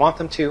want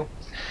them to.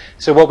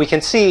 So what we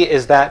can see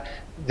is that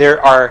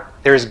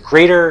there's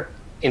greater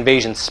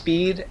invasion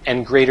speed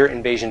and greater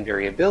invasion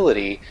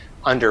variability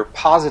under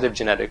positive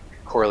genetic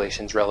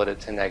correlations relative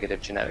to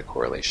negative genetic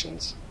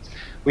correlations.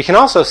 We can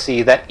also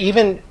see that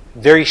even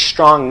very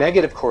strong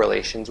negative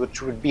correlations,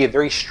 which would be a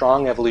very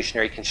strong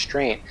evolutionary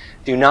constraint,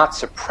 do not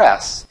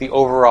suppress the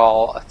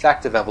overall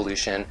effect of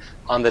evolution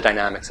on the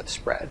dynamics of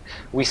spread.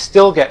 We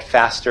still get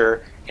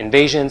faster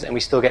invasions and we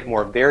still get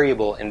more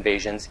variable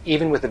invasions,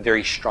 even with a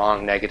very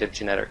strong negative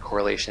genetic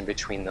correlation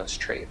between those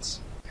traits.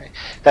 Okay.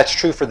 That's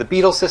true for the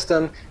beetle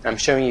system, and I'm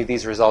showing you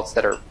these results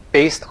that are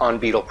based on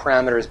beetle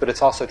parameters, but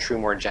it's also true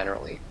more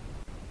generally.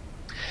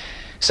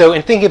 So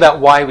in thinking about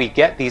why we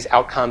get these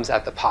outcomes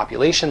at the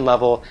population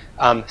level,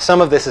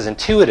 some of this is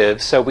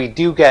intuitive. So we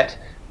do get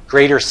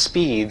greater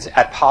speeds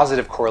at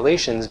positive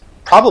correlations,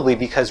 probably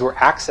because we're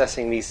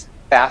accessing these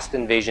fast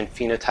invasion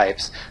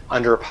phenotypes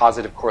under a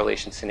positive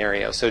correlation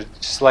scenario. So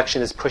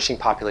selection is pushing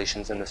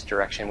populations in this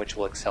direction, which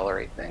will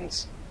accelerate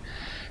things.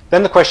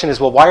 Then the question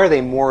is, well, why are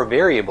they more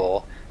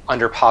variable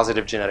under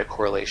positive genetic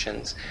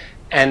correlations?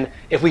 And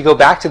if we go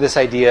back to this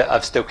idea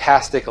of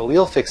stochastic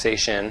allele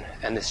fixation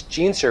and this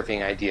gene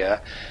surfing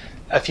idea,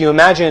 if you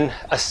imagine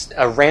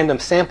a random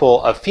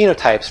sample of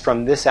phenotypes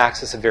from this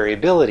axis of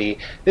variability,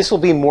 this will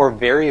be more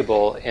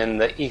variable in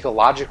the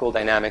ecological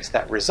dynamics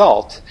that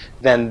result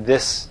than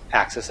this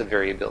axis of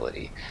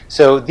variability.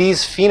 So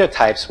these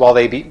phenotypes, while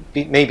they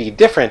may be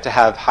different to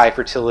have high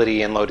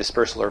fertility and low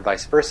dispersal or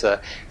vice versa,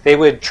 they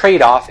would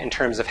trade off in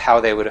terms of how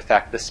they would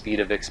affect the speed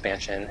of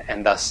expansion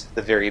and thus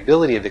the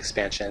variability of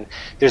expansion.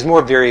 There's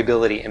more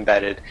variability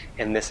embedded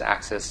in this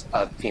axis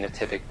of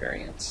phenotypic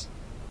variance.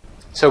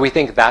 So we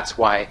think that's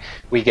why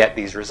we get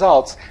these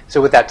results. So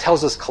what that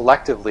tells us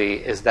collectively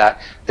is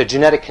that the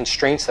genetic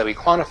constraints that we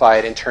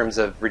quantified in terms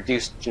of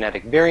reduced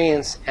genetic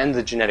variance and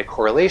the genetic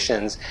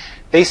correlations,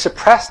 they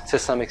suppressed to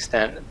some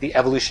extent the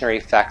evolutionary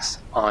effects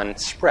on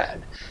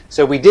spread.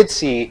 So we did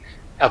see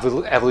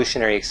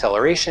evolutionary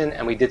acceleration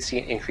and we did see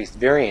increased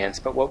variance,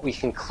 but what we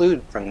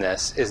conclude from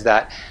this is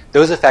that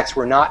those effects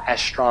were not as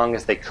strong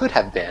as they could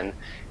have been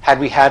had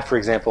we had, for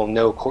example,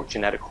 no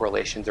genetic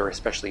correlations or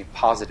especially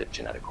positive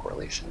genetic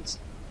correlations.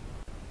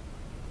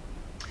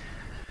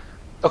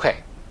 Okay,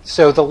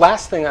 so the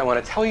last thing I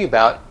want to tell you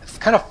about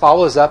kind of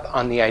follows up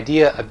on the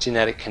idea of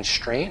genetic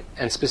constraint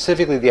and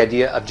specifically the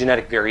idea of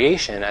genetic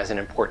variation as an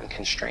important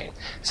constraint.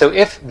 So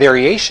if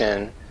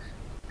variation,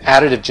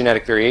 additive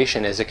genetic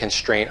variation, is a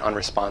constraint on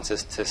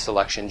responses to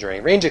selection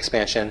during range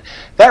expansion,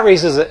 that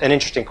raises an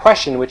interesting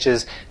question, which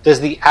is,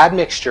 does the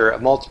admixture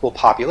of multiple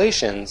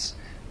populations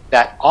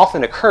that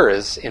often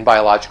occurs in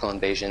biological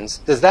invasions,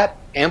 does that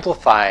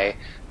amplify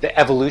the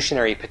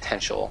evolutionary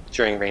potential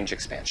during range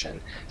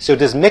expansion? So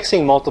does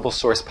mixing multiple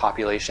source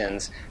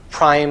populations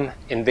prime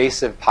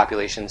invasive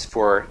populations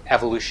for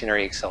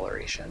evolutionary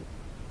acceleration?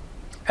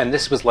 And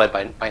this was led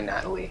by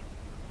Natalie.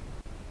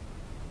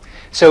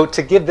 So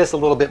to give this a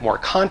little bit more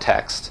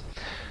context,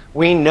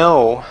 we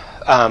know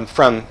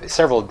from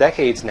several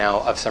decades now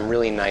of some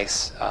really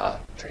nice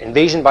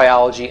invasion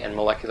biology and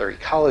molecular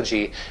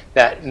ecology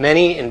that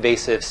many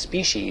invasive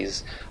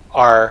species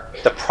are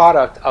the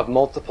product of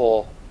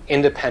multiple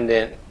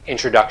independent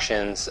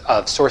introductions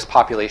of source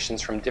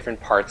populations from different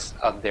parts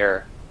of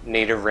their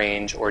native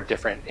range or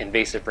different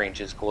invasive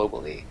ranges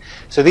globally.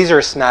 So these are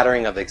a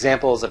smattering of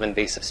examples of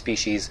invasive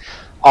species,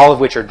 all of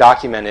which are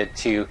documented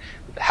to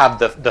have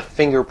the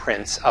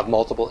fingerprints of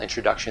multiple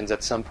introductions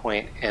at some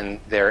point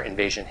in their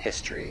invasion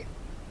history.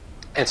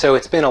 And so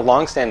it's been a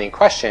long-standing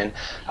question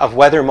of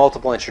whether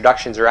multiple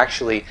introductions are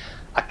actually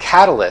a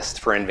catalyst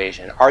for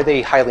invasion. Are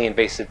they highly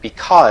invasive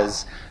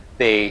because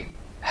they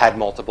had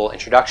multiple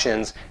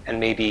introductions and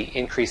maybe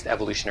increased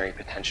evolutionary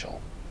potential?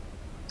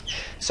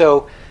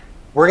 So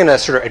we're going to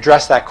sort of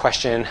address that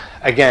question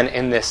again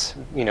in this,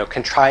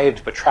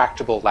 contrived but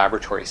tractable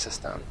laboratory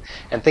system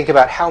and think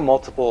about how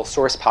multiple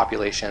source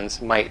populations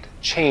might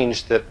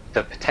change the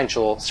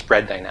potential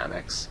spread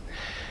dynamics.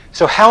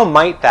 So how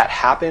might that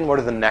happen? What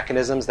are the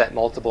mechanisms that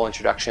multiple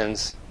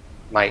introductions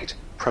might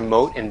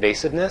promote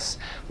invasiveness?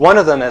 One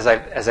of them, as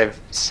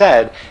I've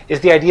said,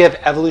 is the idea of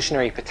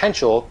evolutionary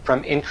potential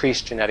from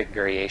increased genetic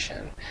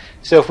variation.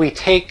 So if we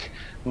take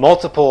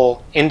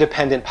multiple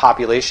independent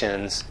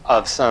populations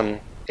of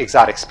some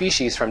exotic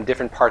species from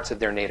different parts of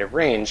their native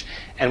range,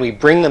 and we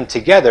bring them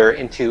together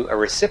into a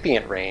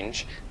recipient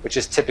range, which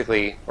is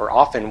typically or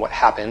often what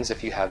happens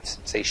if you have,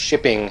 say,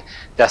 shipping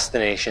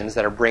destinations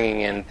that are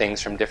bringing in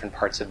things from different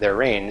parts of their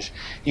range,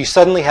 you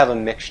suddenly have a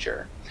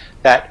mixture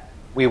that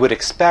we would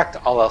expect,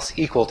 all else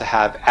equal, to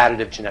have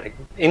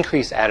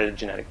increased additive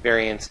genetic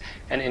variance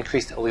and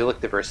increased allelic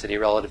diversity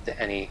relative to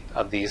any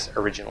of these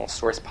original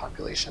source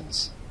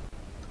populations.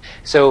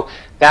 So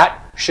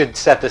that should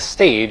set the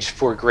stage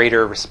for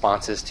greater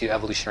responses to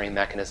evolutionary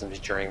mechanisms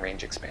during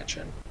range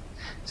expansion.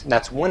 So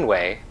that's one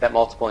way that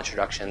multiple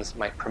introductions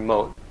might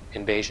promote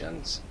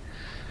invasions.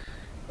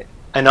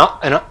 An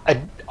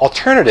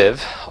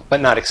alternative,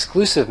 but not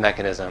exclusive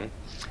mechanism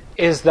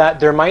is that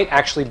there might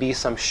actually be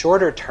some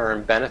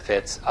shorter-term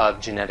benefits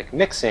of genetic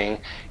mixing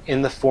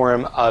in the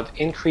form of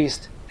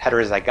increased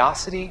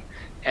heterozygosity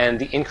and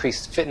the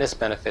increased fitness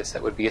benefits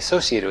that would be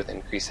associated with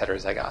increased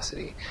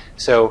heterozygosity.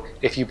 So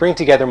if you bring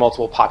together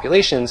multiple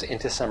populations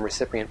into some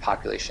recipient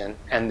population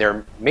and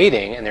they're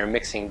mating and they're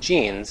mixing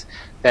genes,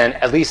 then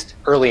at least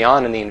early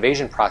on in the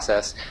invasion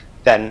process,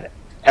 then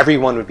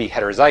everyone would be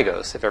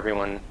heterozygous if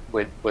everyone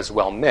was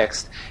well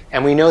mixed.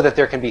 And we know that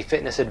there can be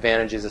fitness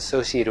advantages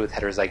associated with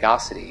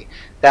heterozygosity.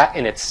 That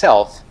in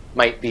itself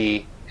might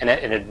be an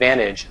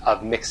advantage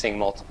of mixing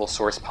multiple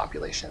source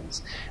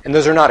populations. And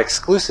those are not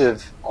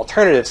exclusive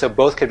alternatives, so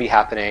both could be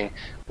happening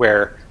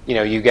where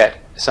you get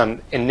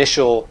some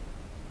initial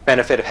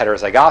benefit of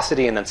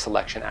heterozygosity and then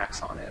selection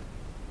acts on it.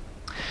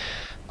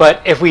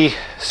 But if we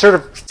sort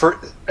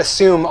of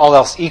assume all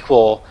else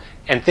equal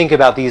and think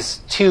about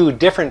these two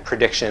different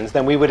predictions,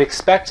 then we would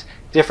expect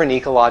different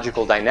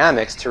ecological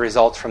dynamics to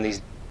result from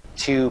these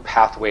two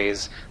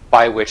pathways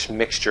by which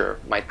mixture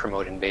might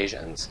promote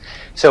invasions.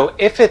 So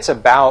if it's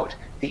about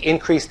the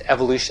increased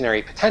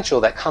evolutionary potential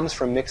that comes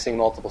from mixing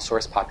multiple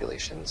source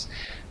populations,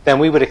 then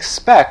we would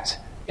expect,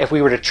 if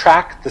we were to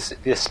track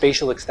the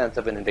spatial extent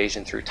of an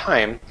invasion through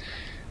time,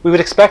 we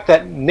would expect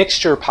that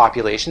mixture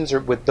populations,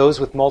 or with those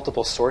with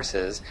multiple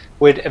sources,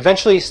 would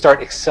eventually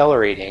start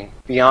accelerating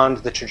beyond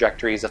the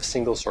trajectories of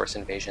single source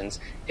invasions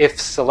if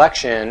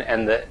selection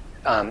and the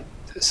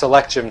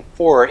selection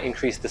for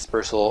increased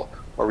dispersal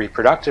or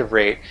reproductive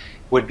rate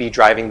would be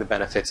driving the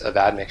benefits of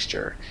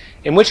admixture.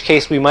 In which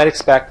case, we might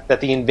expect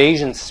that the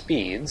invasion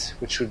speeds,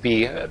 which would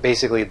be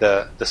basically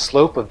the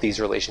slope of these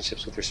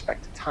relationships with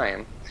respect to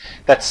time,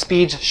 that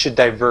speeds should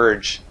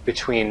diverge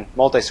between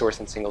multi-source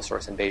and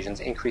single-source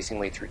invasions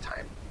increasingly through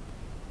time,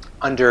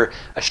 under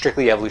a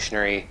strictly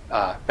evolutionary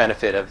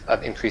benefit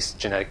of increased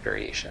genetic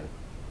variation.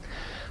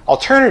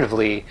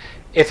 Alternatively,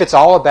 if it's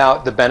all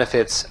about the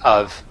benefits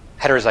of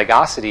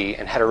heterozygosity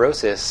and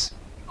heterosis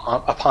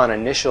upon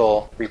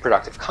initial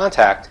reproductive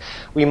contact,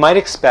 we might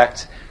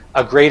expect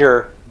a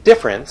greater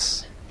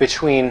difference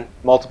between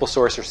multiple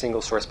source or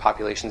single source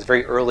populations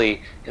very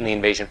early in the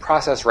invasion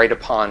process, right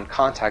upon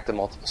contact of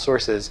multiple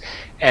sources.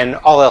 And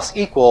all else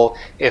equal,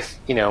 if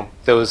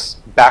those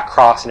back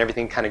cross and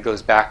everything kind of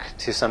goes back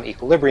to some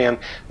equilibrium,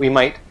 we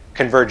might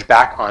converge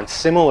back on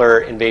similar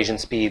invasion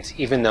speeds,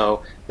 even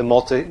though the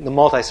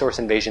multi-source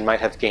invasion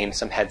might have gained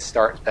some head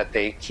start that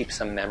they keep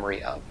some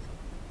memory of.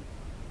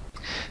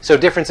 So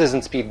differences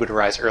in speed would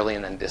arise early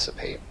and then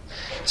dissipate.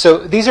 So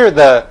these are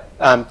the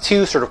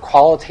two sort of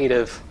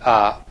qualitative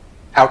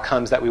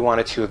outcomes that we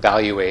wanted to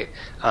evaluate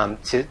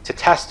to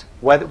test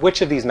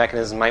which of these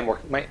mechanisms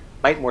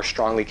might more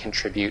strongly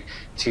contribute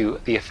to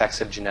the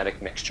effects of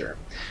genetic mixture.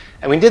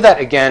 And we did that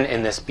again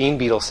in this bean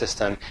beetle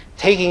system,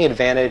 taking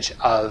advantage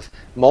of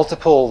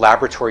multiple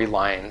laboratory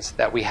lines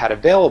that we had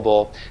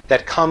available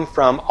that come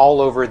from all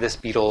over this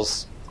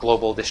beetle's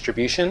global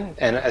distribution.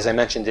 And as I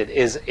mentioned, it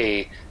is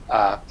a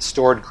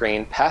stored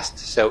grain pest,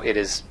 so it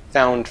is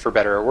found, for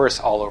better or worse,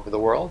 all over the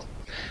world.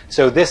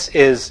 So this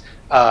is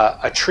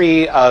a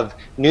tree of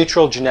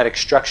neutral genetic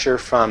structure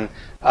from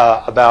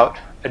about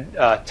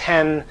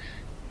 10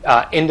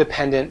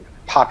 independent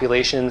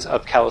populations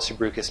of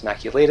Callicebruchus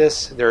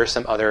maculatus. There are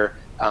some other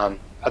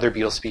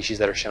beetle species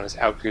that are shown as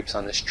outgroups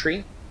on this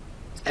tree.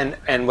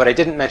 And what I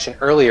didn't mention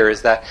earlier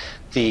is that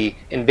the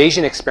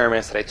invasion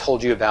experiments that I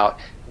told you about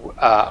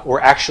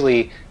were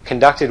actually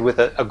conducted with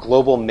a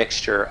global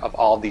mixture of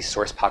all these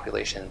source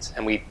populations.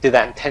 And we did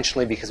that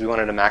intentionally because we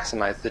wanted to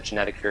maximize the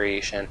genetic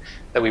variation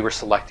that we were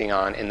selecting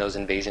on in those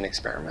invasion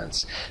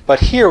experiments. But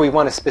here we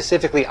want to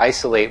specifically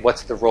isolate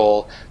what's the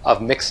role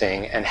of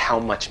mixing and how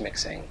much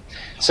mixing.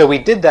 So we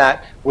did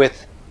that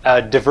with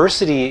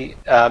diversity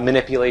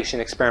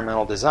manipulation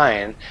experimental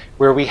design,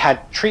 where we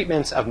had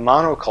treatments of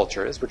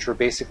monocultures, which were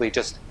basically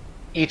just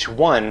each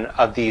one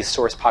of these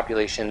source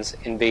populations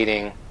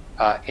invading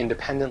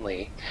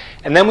independently.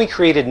 And then we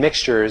created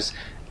mixtures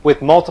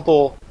with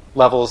multiple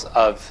levels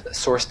of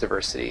source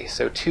diversity,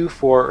 so 2,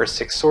 4, or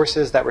 6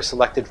 sources that were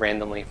selected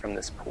randomly from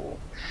this pool.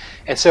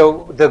 And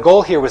so the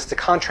goal here was to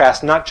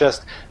contrast not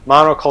just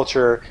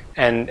monoculture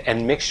and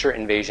mixture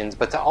invasions,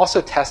 but to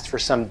also test for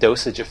some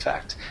dosage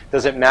effect.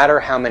 Does it matter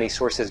how many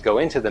sources go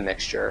into the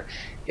mixture?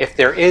 If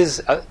there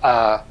is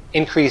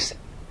increased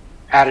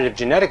additive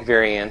genetic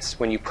variance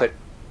when you put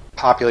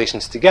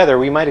populations together,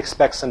 we might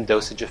expect some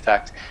dosage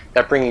effect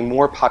that bringing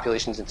more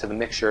populations into the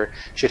mixture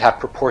should have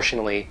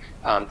proportionally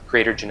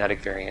greater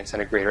genetic variance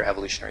and a greater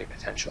evolutionary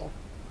potential.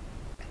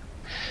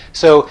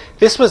 So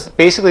this was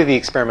basically the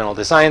experimental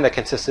design that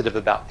consisted of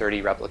about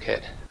 30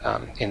 replicate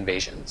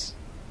invasions.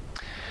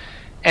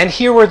 And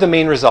here were the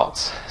main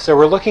results. So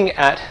we're looking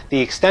at the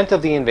extent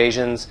of the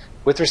invasions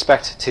with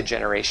respect to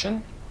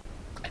generation.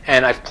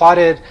 And I've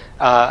plotted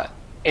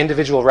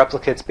individual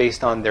replicates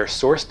based on their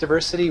source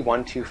diversity,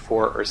 1, 2,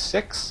 4, or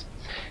 6.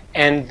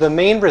 And the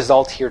main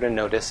result here to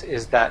notice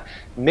is that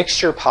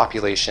mixture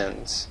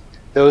populations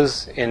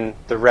those in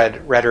the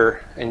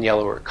redder and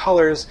yellower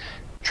colors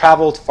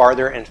traveled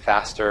farther and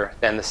faster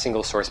than the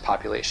single source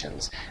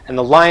populations. And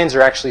the lines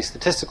are actually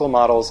statistical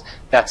models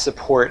that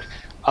support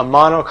a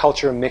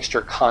monoculture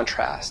mixture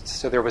contrast.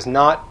 So there was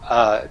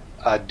not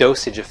a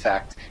dosage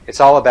effect.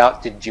 It's all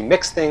about, did you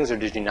mix things or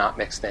did you not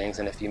mix things?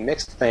 And if you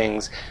mixed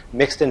things,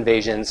 mixed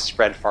invasions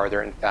spread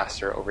farther and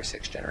faster over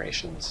 6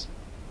 generations.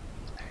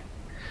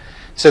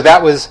 So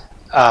that was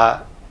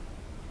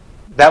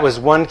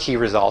one key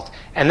result.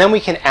 And then we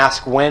can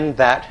ask when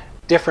that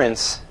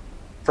difference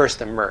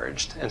first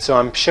emerged. And so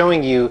I'm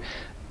showing you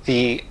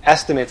the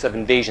estimates of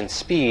invasion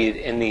speed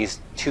in these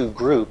two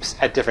groups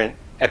at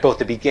both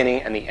the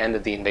beginning and the end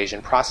of the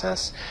invasion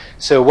process.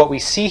 So what we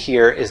see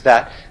here is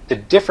that the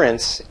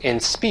difference in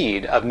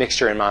speed of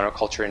mixture and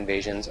monoculture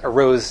invasions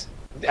arose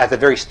at the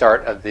very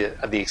start of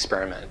the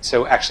experiment.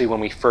 So actually when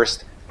we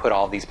first put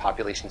all these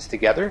populations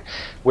together,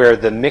 where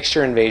the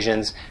mixture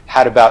invasions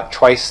had about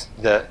twice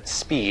the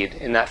speed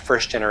in that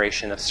first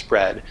generation of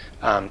spread.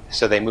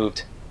 So they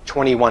moved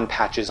 21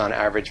 patches on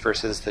average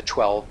versus the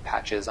 12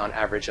 patches on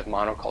average of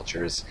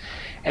monocultures.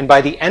 And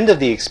by the end of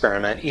the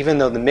experiment, even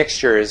though the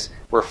mixtures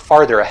were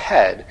farther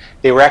ahead,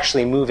 they were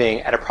actually moving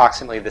at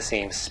approximately the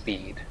same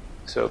speed.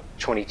 So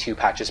 22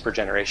 patches per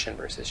generation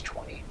versus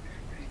 20.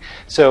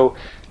 So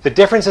the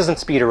differences in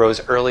speed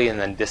arose early and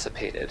then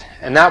dissipated.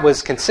 And that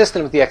was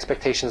consistent with the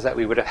expectations that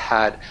we would have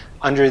had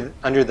under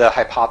the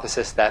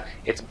hypothesis that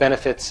it's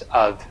benefits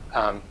of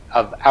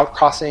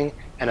outcrossing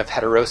and of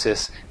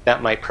heterosis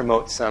that might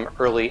promote some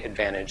early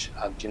advantage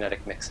of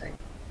genetic mixing.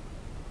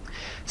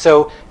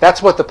 So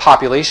that's what the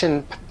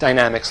population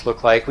dynamics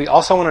look like. We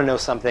also want to know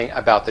something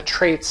about the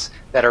traits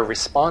that are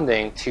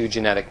responding to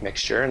genetic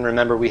mixture. And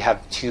remember, we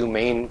have two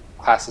main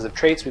classes of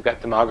traits. We've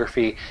got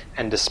demography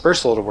and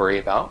dispersal to worry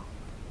about.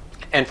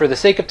 And for the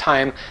sake of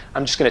time,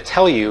 I'm just going to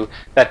tell you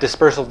that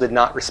dispersal did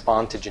not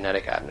respond to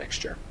genetic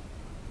admixture.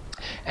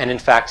 And in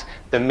fact,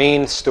 the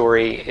main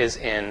story is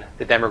in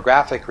the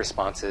demographic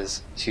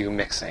responses to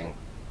mixing.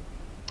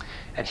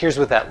 And here's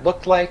what that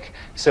looked like.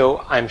 So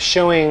I'm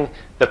showing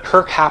the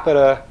per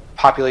capita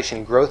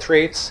population growth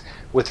rates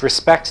with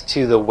respect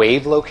to the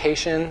wave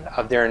location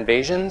of their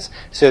invasions.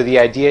 So the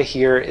idea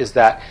here is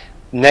that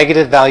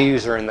negative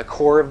values are in the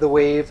core of the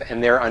wave,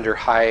 and they're under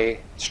high,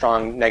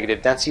 strong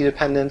negative density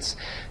dependence.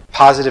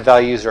 Positive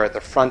values are at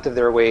the front of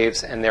their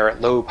waves, and they're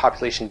at low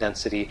population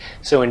density.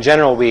 So in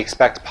general, we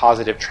expect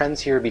positive trends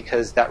here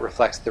because that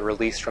reflects the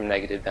release from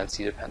negative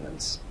density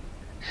dependence.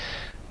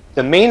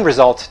 The main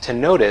result to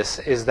notice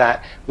is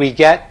that we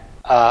get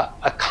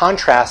a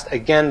contrast,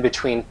 again,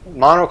 between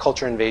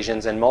monoculture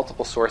invasions and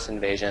multiple source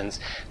invasions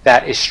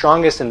that is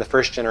strongest in the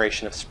first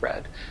generation of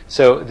spread.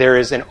 So there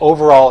is an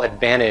overall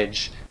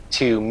advantage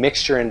to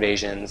mixture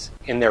invasions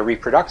in their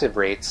reproductive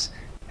rates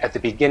at the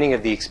beginning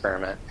of the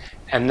experiment,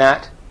 and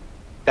that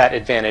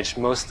advantage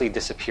mostly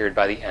disappeared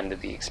by the end of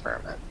the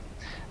experiment,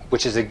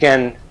 which is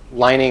again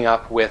lining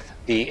up with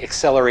the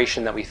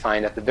acceleration that we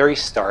find at the very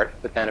start,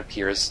 but then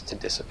appears to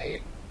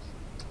dissipate.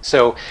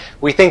 So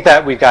we think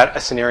that we've got a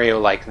scenario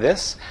like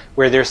this,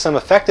 where there's some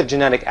effective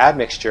genetic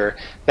admixture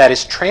that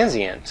is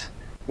transient,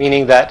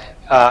 meaning that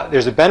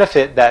there's a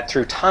benefit that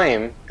through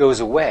time goes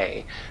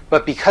away,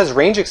 but because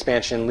range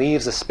expansion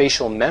leaves a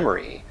spatial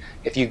memory,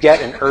 if you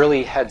get an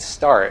early head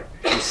start,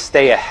 you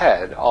stay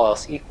ahead, all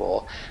else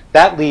equal,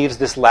 that leaves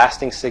this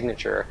lasting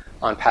signature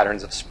on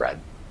patterns of spread.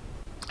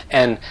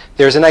 And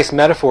there's a nice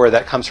metaphor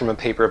that comes from a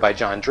paper by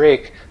John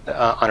Drake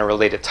on a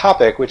related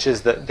topic, which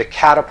is the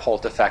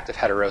catapult effect of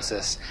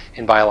heterosis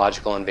in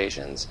biological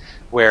invasions,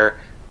 where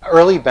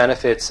early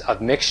benefits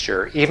of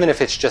mixture, even if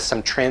it's just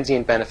some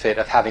transient benefit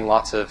of having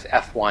lots of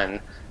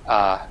F1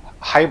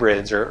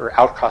 hybrids or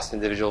outcrossed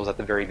individuals at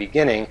the very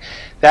beginning,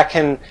 that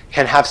can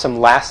have some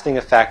lasting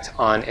effect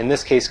on, in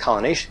this case,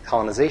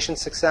 colonization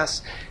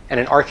success, and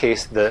in our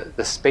case,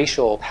 the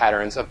spatial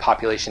patterns of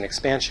population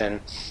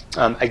expansion,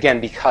 again,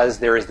 because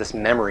there is this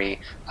memory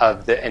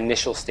of the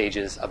initial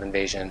stages of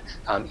invasion,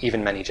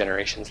 even many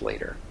generations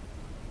later.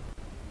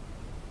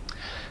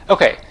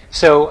 Okay,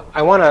 so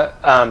I want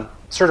to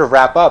sort of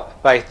wrap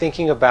up by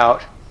thinking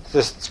about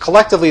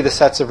collectively the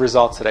sets of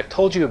results that I've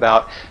told you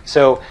about.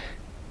 So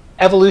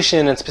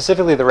evolution, and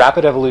specifically the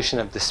rapid evolution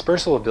of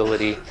dispersal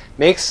ability,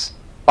 makes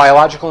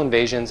biological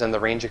invasions and the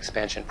range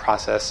expansion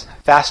process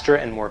faster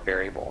and more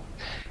variable.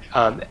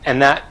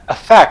 And that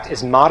effect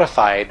is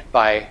modified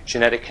by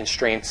genetic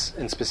constraints,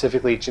 and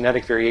specifically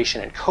genetic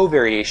variation and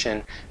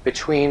covariation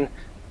between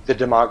the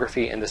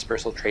demography and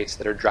dispersal traits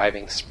that are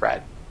driving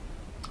spread.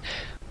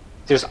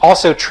 There's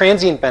also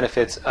transient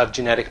benefits of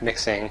genetic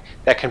mixing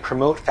that can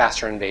promote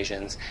faster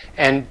invasions.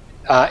 And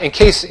in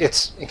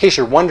case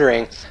you're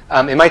wondering,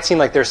 it might seem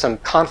like there's some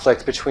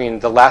conflict between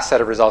the last set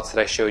of results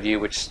that I showed you,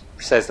 which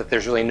says that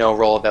there's really no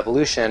role of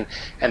evolution,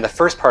 and the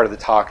first part of the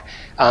talk.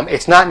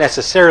 It's not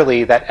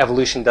necessarily that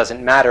evolution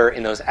doesn't matter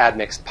in those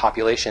admixed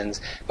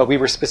populations, but we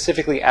were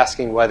specifically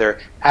asking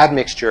whether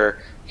admixture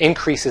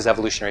increases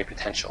evolutionary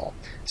potential.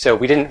 So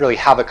we didn't really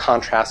have a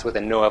contrast with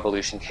a no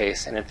evolution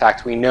case. And in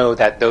fact, we know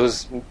that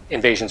those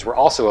invasions were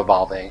also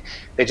evolving.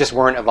 They just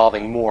weren't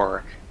evolving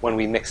more when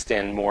we mixed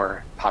in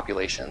more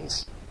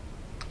populations.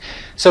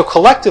 So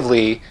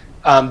collectively,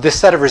 this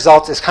set of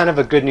results is kind of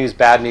a good news,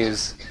 bad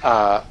news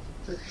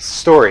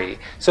story.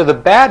 So the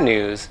bad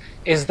news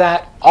is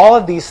that all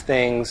of these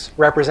things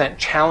represent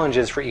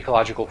challenges for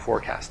ecological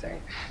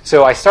forecasting.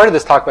 So I started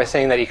this talk by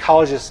saying that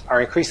ecologists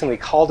are increasingly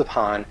called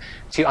upon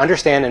to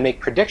understand and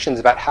make predictions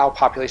about how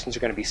populations are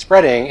going to be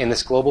spreading in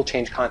this global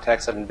change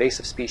context of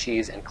invasive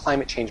species and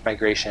climate change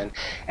migration.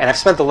 And I've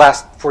spent the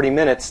last 40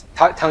 minutes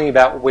telling you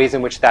about ways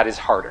in which that is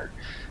harder.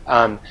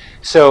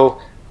 So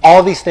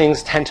all these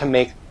things tend to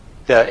make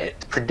the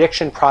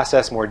prediction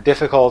process more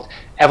difficult.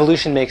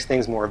 Evolution makes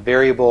things more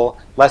variable,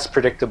 less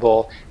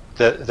predictable.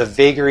 The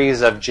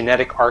vagaries of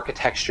genetic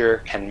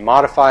architecture can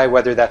modify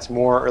whether that's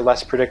more or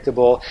less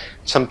predictable.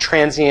 Some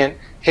transient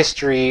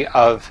history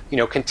of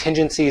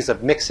contingencies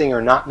of mixing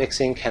or not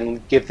mixing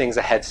can give things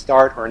a head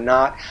start or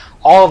not.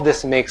 All of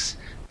this makes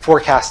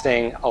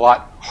forecasting a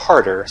lot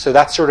harder. So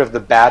that's sort of the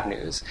bad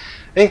news.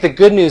 I think the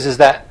good news is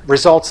that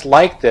results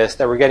like this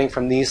that we're getting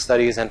from these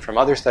studies and from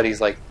other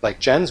studies like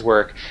Jen's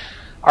work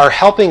are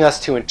helping us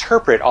to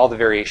interpret all the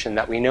variation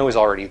that we know is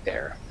already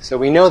there. So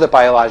we know that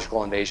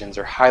biological invasions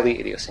are highly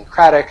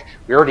idiosyncratic.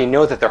 We already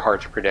know that they're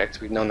hard to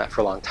predict. We've known that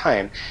for a long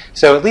time.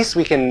 So at least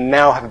we can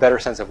now have a better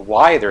sense of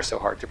why they're so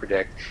hard to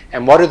predict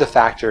and what are the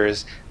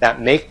factors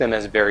that make them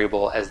as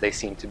variable as they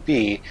seem to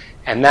be.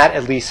 And that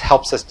at least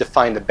helps us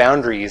define the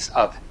boundaries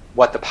of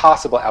what the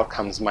possible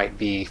outcomes might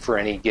be for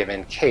any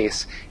given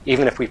case,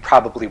 even if we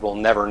probably will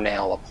never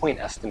nail a point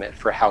estimate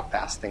for how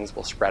fast things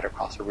will spread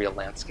across a real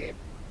landscape.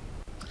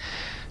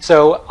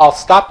 So I'll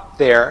stop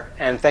there,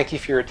 and thank you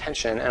for your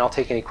attention, and I'll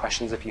take any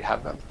questions if you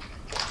have them.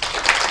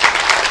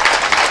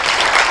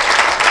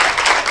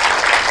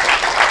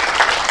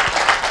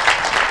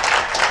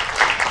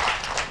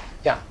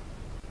 Yeah.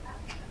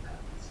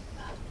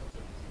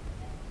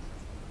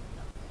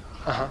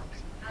 Uh-huh.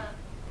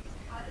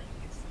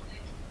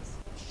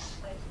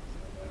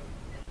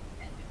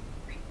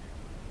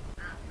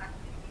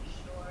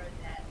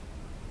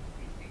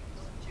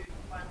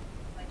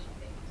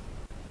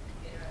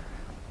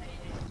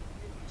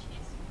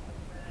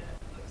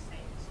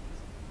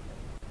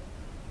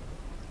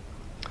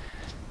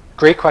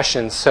 Great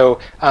questions. So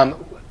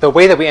the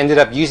way that we ended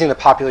up using the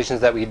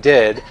populations that we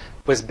did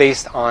was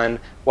based on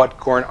what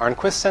Goran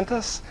Arnquist sent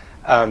us.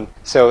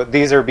 So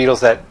these are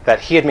beetles that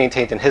he had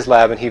maintained in his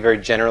lab, and he very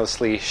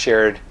generously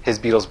shared his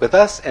beetles with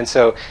us. And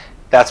so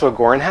that's what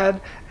Goran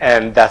had,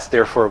 and that's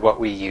therefore what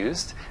we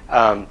used.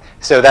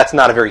 So that's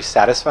not a very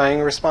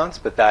satisfying response,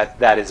 but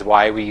that is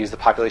why we used the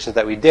populations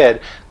that we did.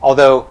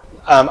 Although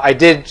I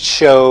did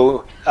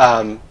show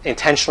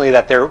intentionally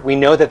that we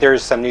know that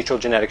there's some neutral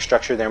genetic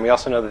structure there, and we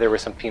also know that there were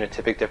some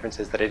phenotypic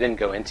differences that I didn't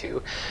go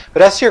into.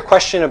 But as to your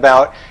question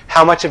about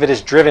how much of it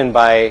is driven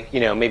by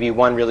maybe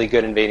one really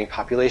good invading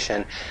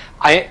population,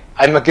 I'm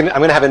going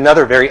to have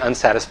another very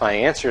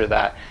unsatisfying answer to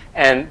that.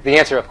 And the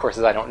answer, of course,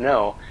 is I don't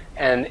know.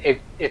 And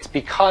it's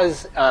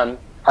because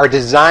our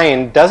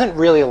design doesn't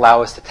really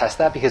allow us to test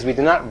that because we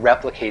do not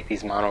replicate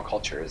these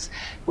monocultures.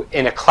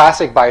 In a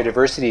classic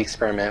biodiversity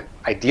experiment,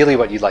 ideally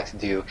what you'd like to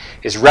do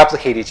is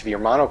replicate each of your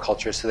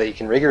monocultures so that you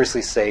can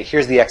rigorously say,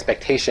 here's the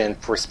expectation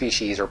for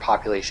species or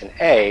population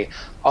A,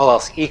 all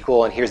else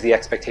equal, and here's the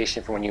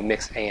expectation for when you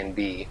mix A and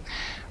B.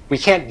 We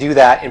can't do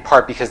that in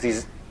part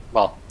because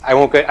I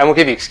won't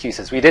give you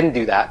excuses. We didn't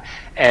do that.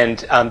 And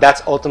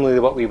that's ultimately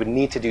what we would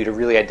need to do to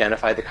really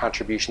identify the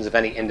contributions of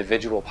any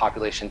individual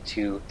population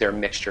to their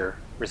mixture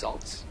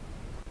results.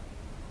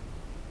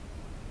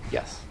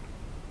 Yes?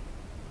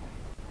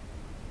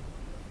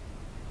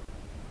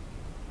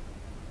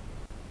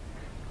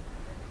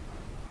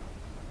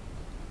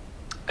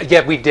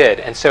 Yeah, we did.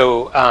 And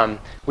so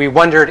we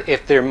wondered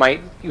if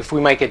we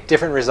might get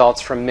different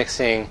results from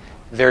mixing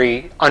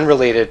very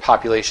unrelated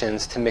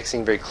populations to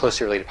mixing very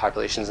closely related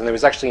populations. And there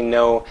was actually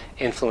no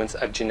influence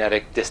of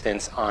genetic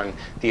distance on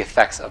the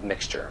effects of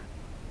mixture.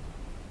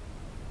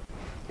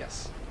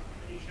 Yes?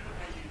 You showed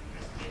how you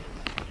estimated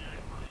the genetic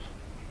correlation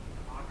between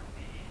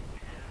demography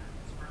and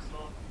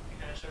dispersal. You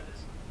kind of showed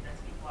this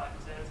density plot.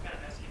 So it's kind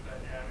of messy, but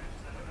we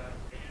just have about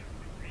a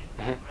degree.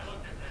 When I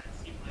looked at that, it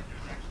seemed like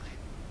there was actually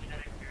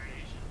genetic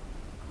variation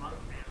among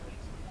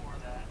families for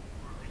that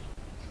correlation.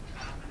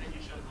 And then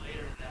you showed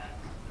later that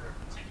there are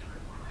particular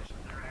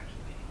correlations that are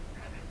actually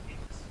kind of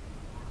indications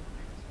for the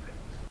next, but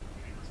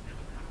maybe those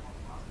families have more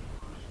positive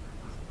correlation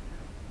or less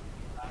negative.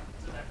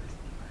 So that leads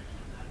to the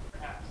prediction that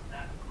perhaps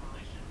that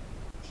correlation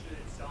should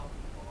itself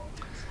involve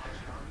in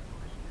selection or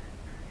evolutionary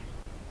variation.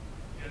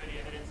 Do you have any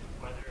evidence of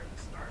whether the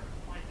start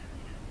point and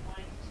the end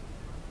point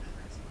was a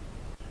difference?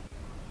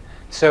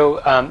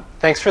 So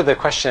thanks for the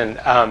question.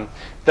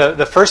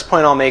 The first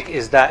point I'll make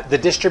is that the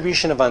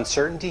distribution of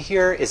uncertainty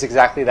here is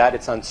exactly that.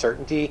 It's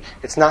uncertainty.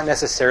 It's not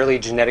necessarily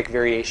genetic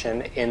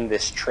variation in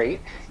this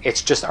trait.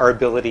 It's just our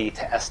ability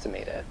to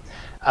estimate it.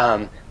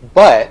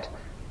 But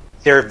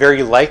there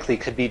very likely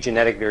could be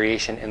genetic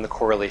variation in the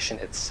correlation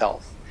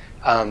itself.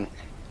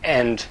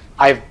 And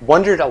I've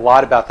wondered a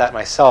lot about that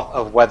myself,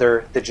 of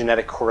whether the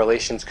genetic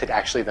correlations could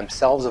actually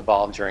themselves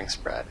evolve during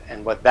spread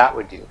and what that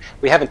would do.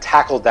 We haven't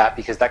tackled that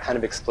because that kind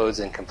of explodes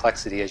in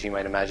complexity, as you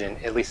might imagine,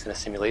 at least in a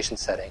simulation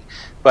setting.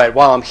 But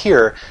while I'm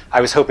here,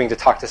 I was hoping to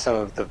talk to some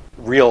of the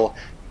real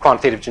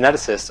quantitative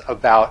geneticists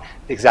about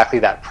exactly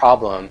that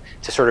problem,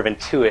 to sort of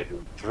intuit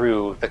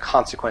through the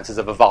consequences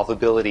of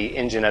evolvability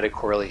in genetic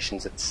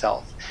correlations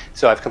itself.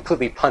 So I've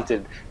completely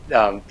punted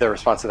the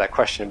response to that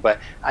question, but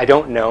I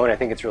don't know, and I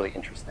think it's really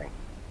interesting.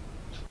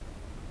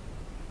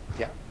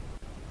 Yeah.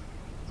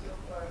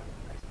 So,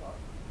 next talk.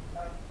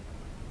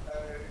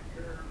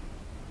 Your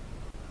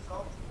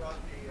results about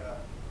the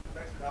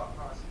effects of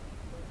outcrossing,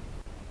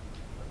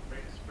 the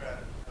rate of spread,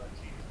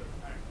 changes over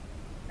time,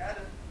 had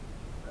a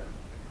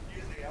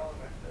confusing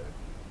element that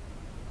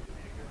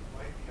maybe you can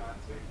enlighten me on.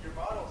 So your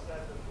model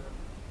said that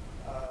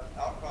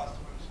the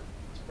outcrossed ones should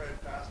spread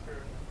faster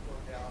and slow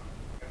down,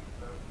 and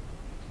the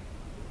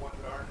ones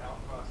that aren't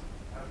outcrossed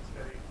have a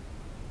steady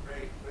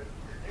rate. But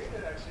your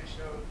data actually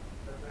showed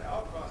that the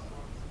outcrossed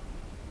ones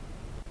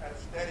had a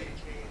steady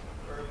change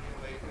early and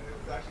late, and it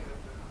was actually that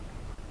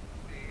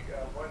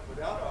the ones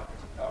without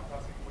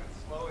outcrossing went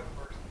slow at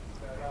first and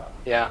sped up.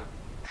 Yeah.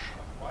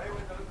 Why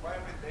would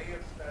they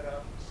have sped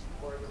up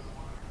more than the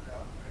ones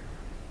without?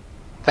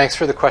 Thanks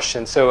for the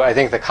question. So I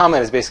think the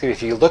comment is basically,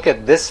 if you look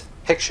at this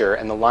picture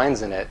and the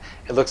lines in it,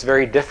 it looks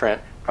very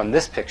different from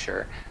this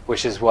picture,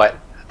 which is what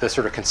the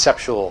sort of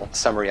conceptual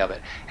summary of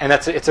it. And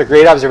it's a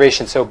great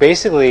observation. So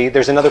basically,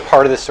 there's another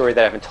part of the story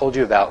that I haven't told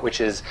you about,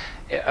 which is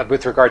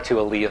with regard to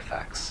allele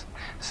effects.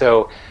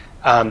 So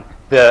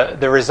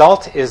the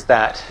result is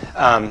that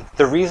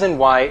the reason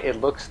why it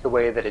looks the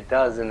way that it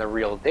does in the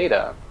real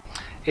data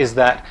is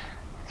that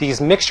these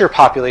mixture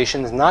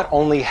populations not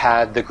only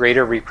had the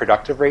greater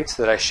reproductive rates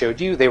that I showed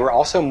you, they were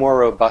also more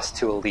robust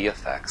to allele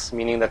effects,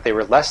 meaning that they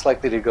were less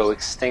likely to go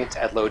extinct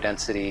at low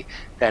density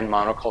than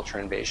monoculture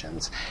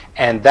invasions.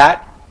 And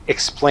that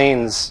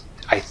explains,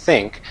 I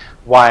think,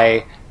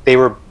 why they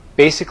were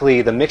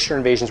basically, the mixture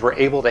invasions were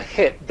able to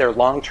hit their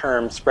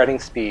long-term spreading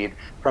speed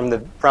from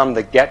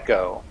the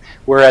get-go,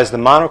 whereas the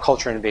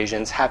monoculture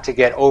invasions had to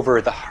get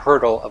over the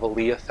hurdle of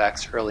allele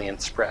effects early in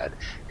spread.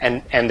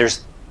 And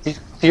there's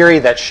theory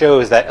that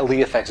shows that allele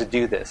effects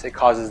do this. It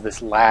causes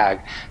this lag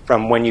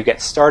from when you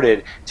get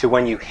started to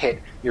when you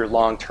hit your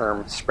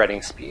long-term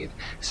spreading speed.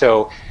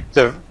 So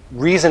the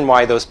reason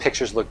why those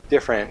pictures look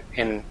different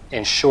in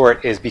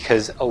short is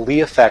because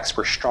allele effects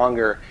were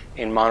stronger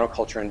in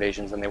monoculture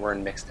invasions than they were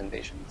in mixed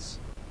invasions.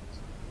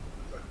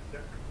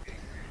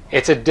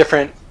 It's a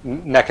different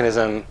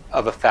mechanism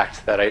of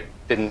effect that I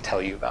didn't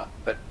tell you about,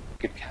 but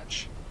good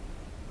catch.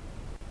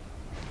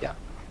 Yeah.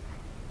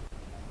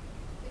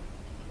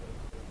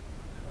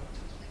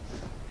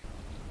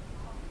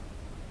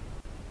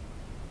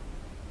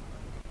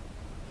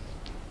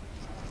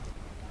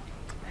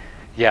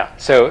 Yeah,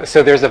 so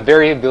there's a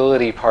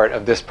variability part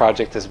of this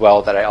project as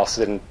well that I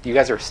also didn't. You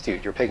guys are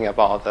astute. You're picking up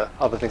all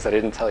the things I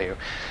didn't tell you.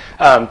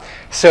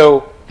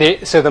 So the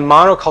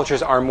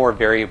monocultures are more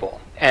variable,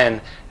 and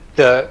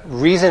the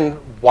reason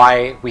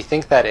why we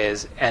think that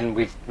is, and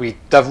we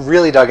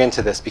really dug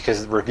into this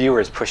because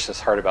reviewers pushed us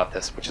hard about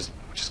this, which is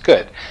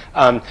good.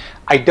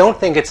 I don't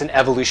think it's an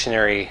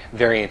evolutionary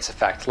variance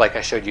effect like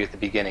I showed you at the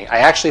beginning. I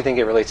actually think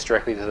it relates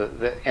directly to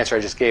the answer I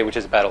just gave, which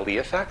is about allele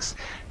effects,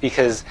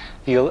 because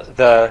it's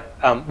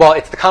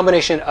the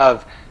combination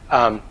of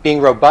being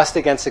robust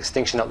against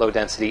extinction at low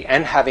density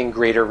and having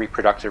greater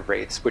reproductive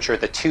rates, which are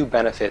the two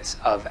benefits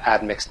of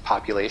admixed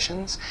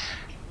populations.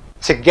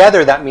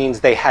 Together, that means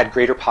they had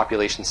greater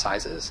population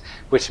sizes,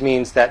 which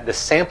means that the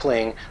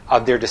sampling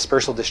of their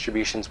dispersal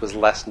distributions was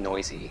less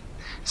noisy.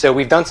 So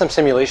we've done some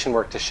simulation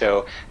work to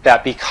show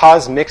that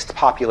because mixed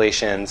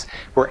populations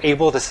were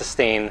able to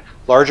sustain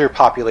larger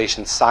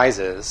population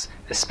sizes,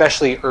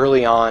 especially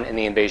early on in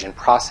the invasion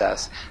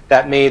process,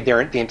 that made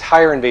the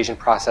entire invasion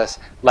process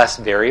less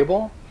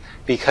variable,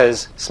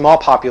 because small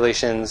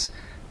populations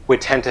would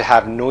tend to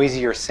have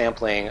noisier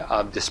sampling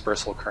of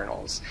dispersal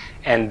kernels.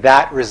 And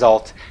that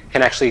result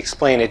can actually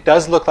explain, it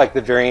does look like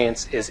the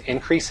variance is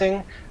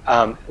increasing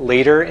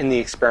later in the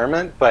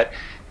experiment, but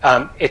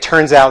it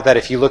turns out that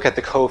if you look at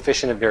the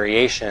coefficient of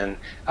variation,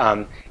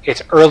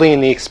 it's early in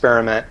the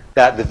experiment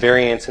that the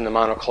variance in the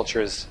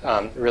monocultures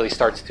really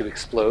starts to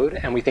explode,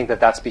 and we think that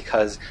that's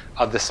because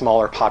of the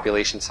smaller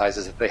population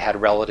sizes that they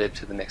had relative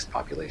to the mixed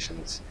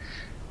populations.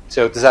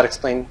 So does that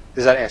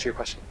answer your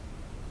question?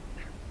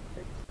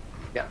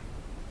 Yeah.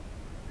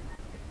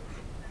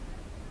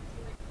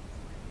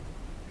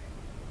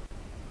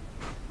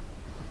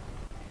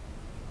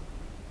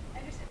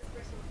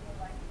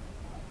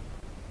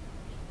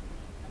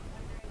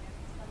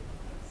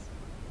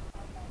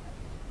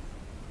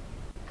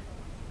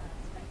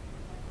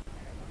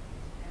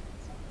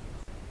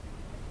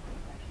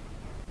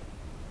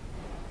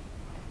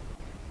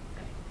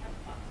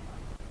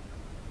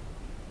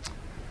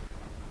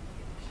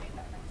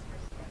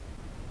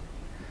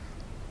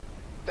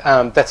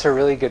 That's a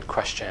really good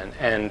question,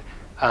 and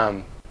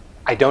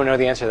I don't know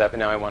the answer to that, but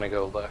now I want to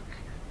go look.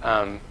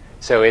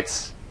 So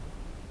it's,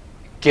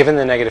 given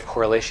the negative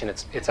correlation,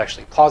 it's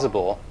actually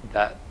plausible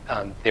that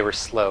they were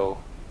slow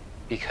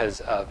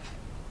because of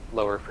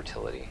lower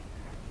fertility.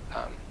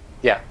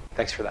 Yeah,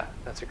 thanks for that.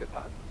 That's a good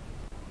thought.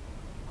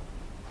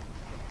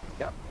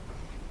 Yeah.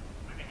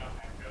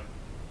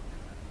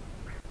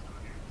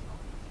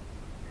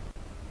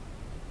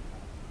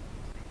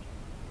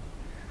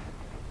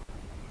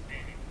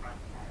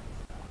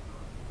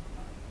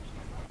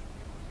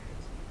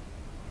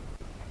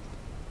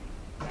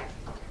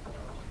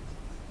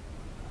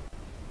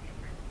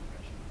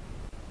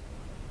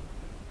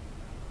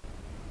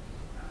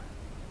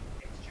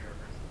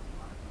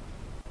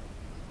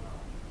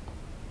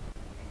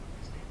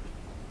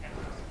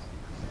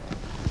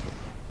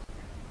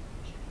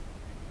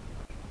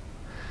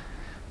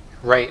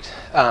 Right.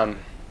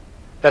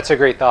 That's a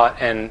great thought.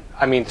 And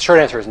I mean, the short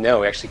answer is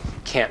no, we actually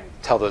can't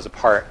tell those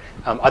apart,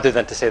 other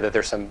than to say that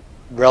there's some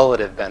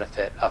relative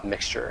benefit of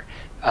mixture.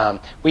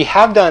 We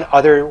have done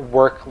other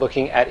work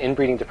looking at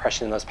inbreeding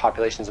depression in those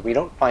populations, and we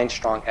don't find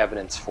strong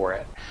evidence for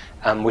it,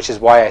 which is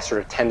why I sort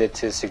of tended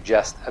to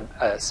suggest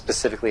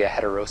specifically a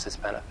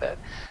heterosis benefit.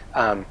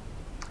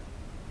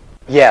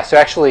 Yeah, so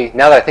actually,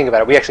 now that I think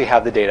about it, we actually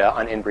have the data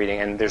on inbreeding,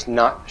 and there's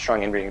not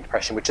strong inbreeding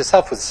depression, which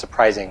itself was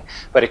surprising,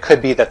 but it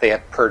could be that they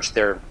had purged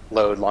their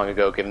load long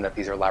ago, given that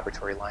these are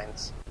laboratory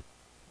lines.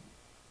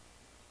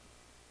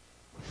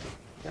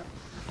 Yeah.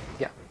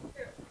 Yeah.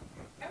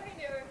 I want to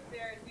know if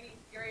there's any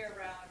theory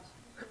around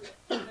who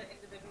the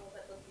individuals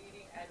at the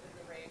leading edge of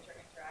the range are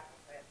interacting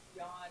with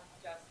beyond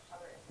just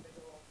other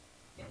individuals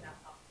in that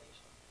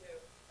population. So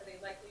are they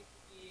likely to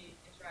be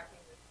interacting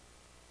with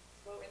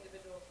slow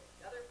individuals from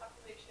the other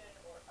population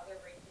or other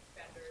range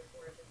expanders,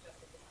 or is it just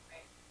at this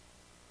point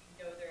we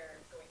know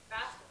they're going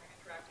fast and they're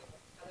interacting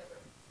with each other,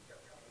 but we don't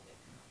know what they do?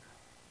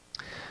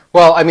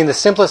 Well, I mean, the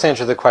simplest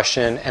answer to the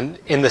question, and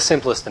in the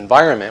simplest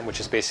environment, which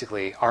is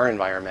basically our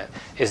environment,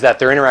 is that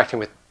they're interacting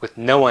with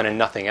no one and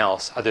nothing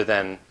else other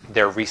than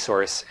their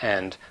resource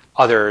and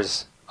other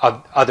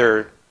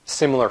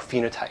similar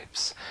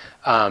phenotypes.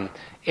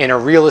 In a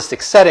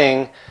realistic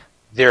setting,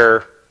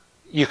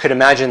 you could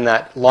imagine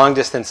that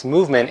long-distance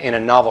movement in a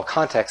novel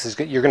context is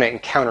you're going to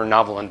encounter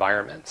novel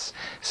environments.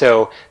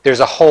 So there's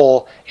a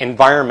whole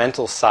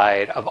environmental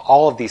side of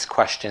all of these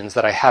questions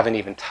that I haven't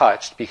even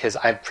touched, because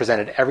I've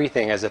presented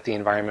everything as if the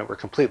environment were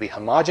completely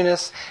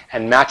homogeneous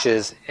and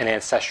matches an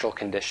ancestral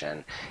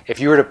condition. If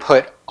you were to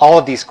put all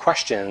of these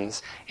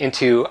questions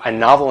into a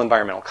novel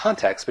environmental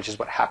context, which is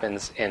what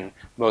happens in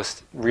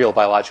most real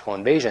biological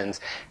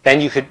invasions,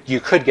 then you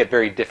could get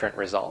very different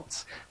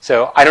results.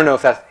 So I don't know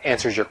if that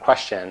answers your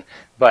question,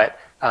 but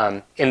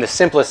in the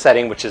simplest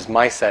setting, which is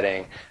my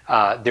setting,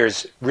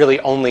 there's really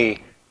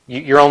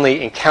you're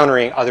only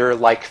encountering other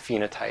like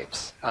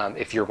phenotypes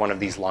if you're one of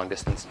these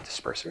long-distance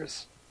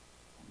dispersers.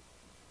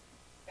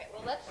 Okay,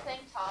 well, let's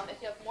thank Tom.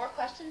 If you have more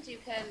questions, you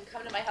can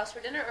come to my house for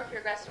dinner, or if you're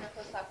a grad student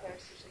or postdoc,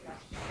 there's usually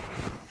lunch.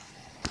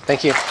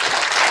 Thank you.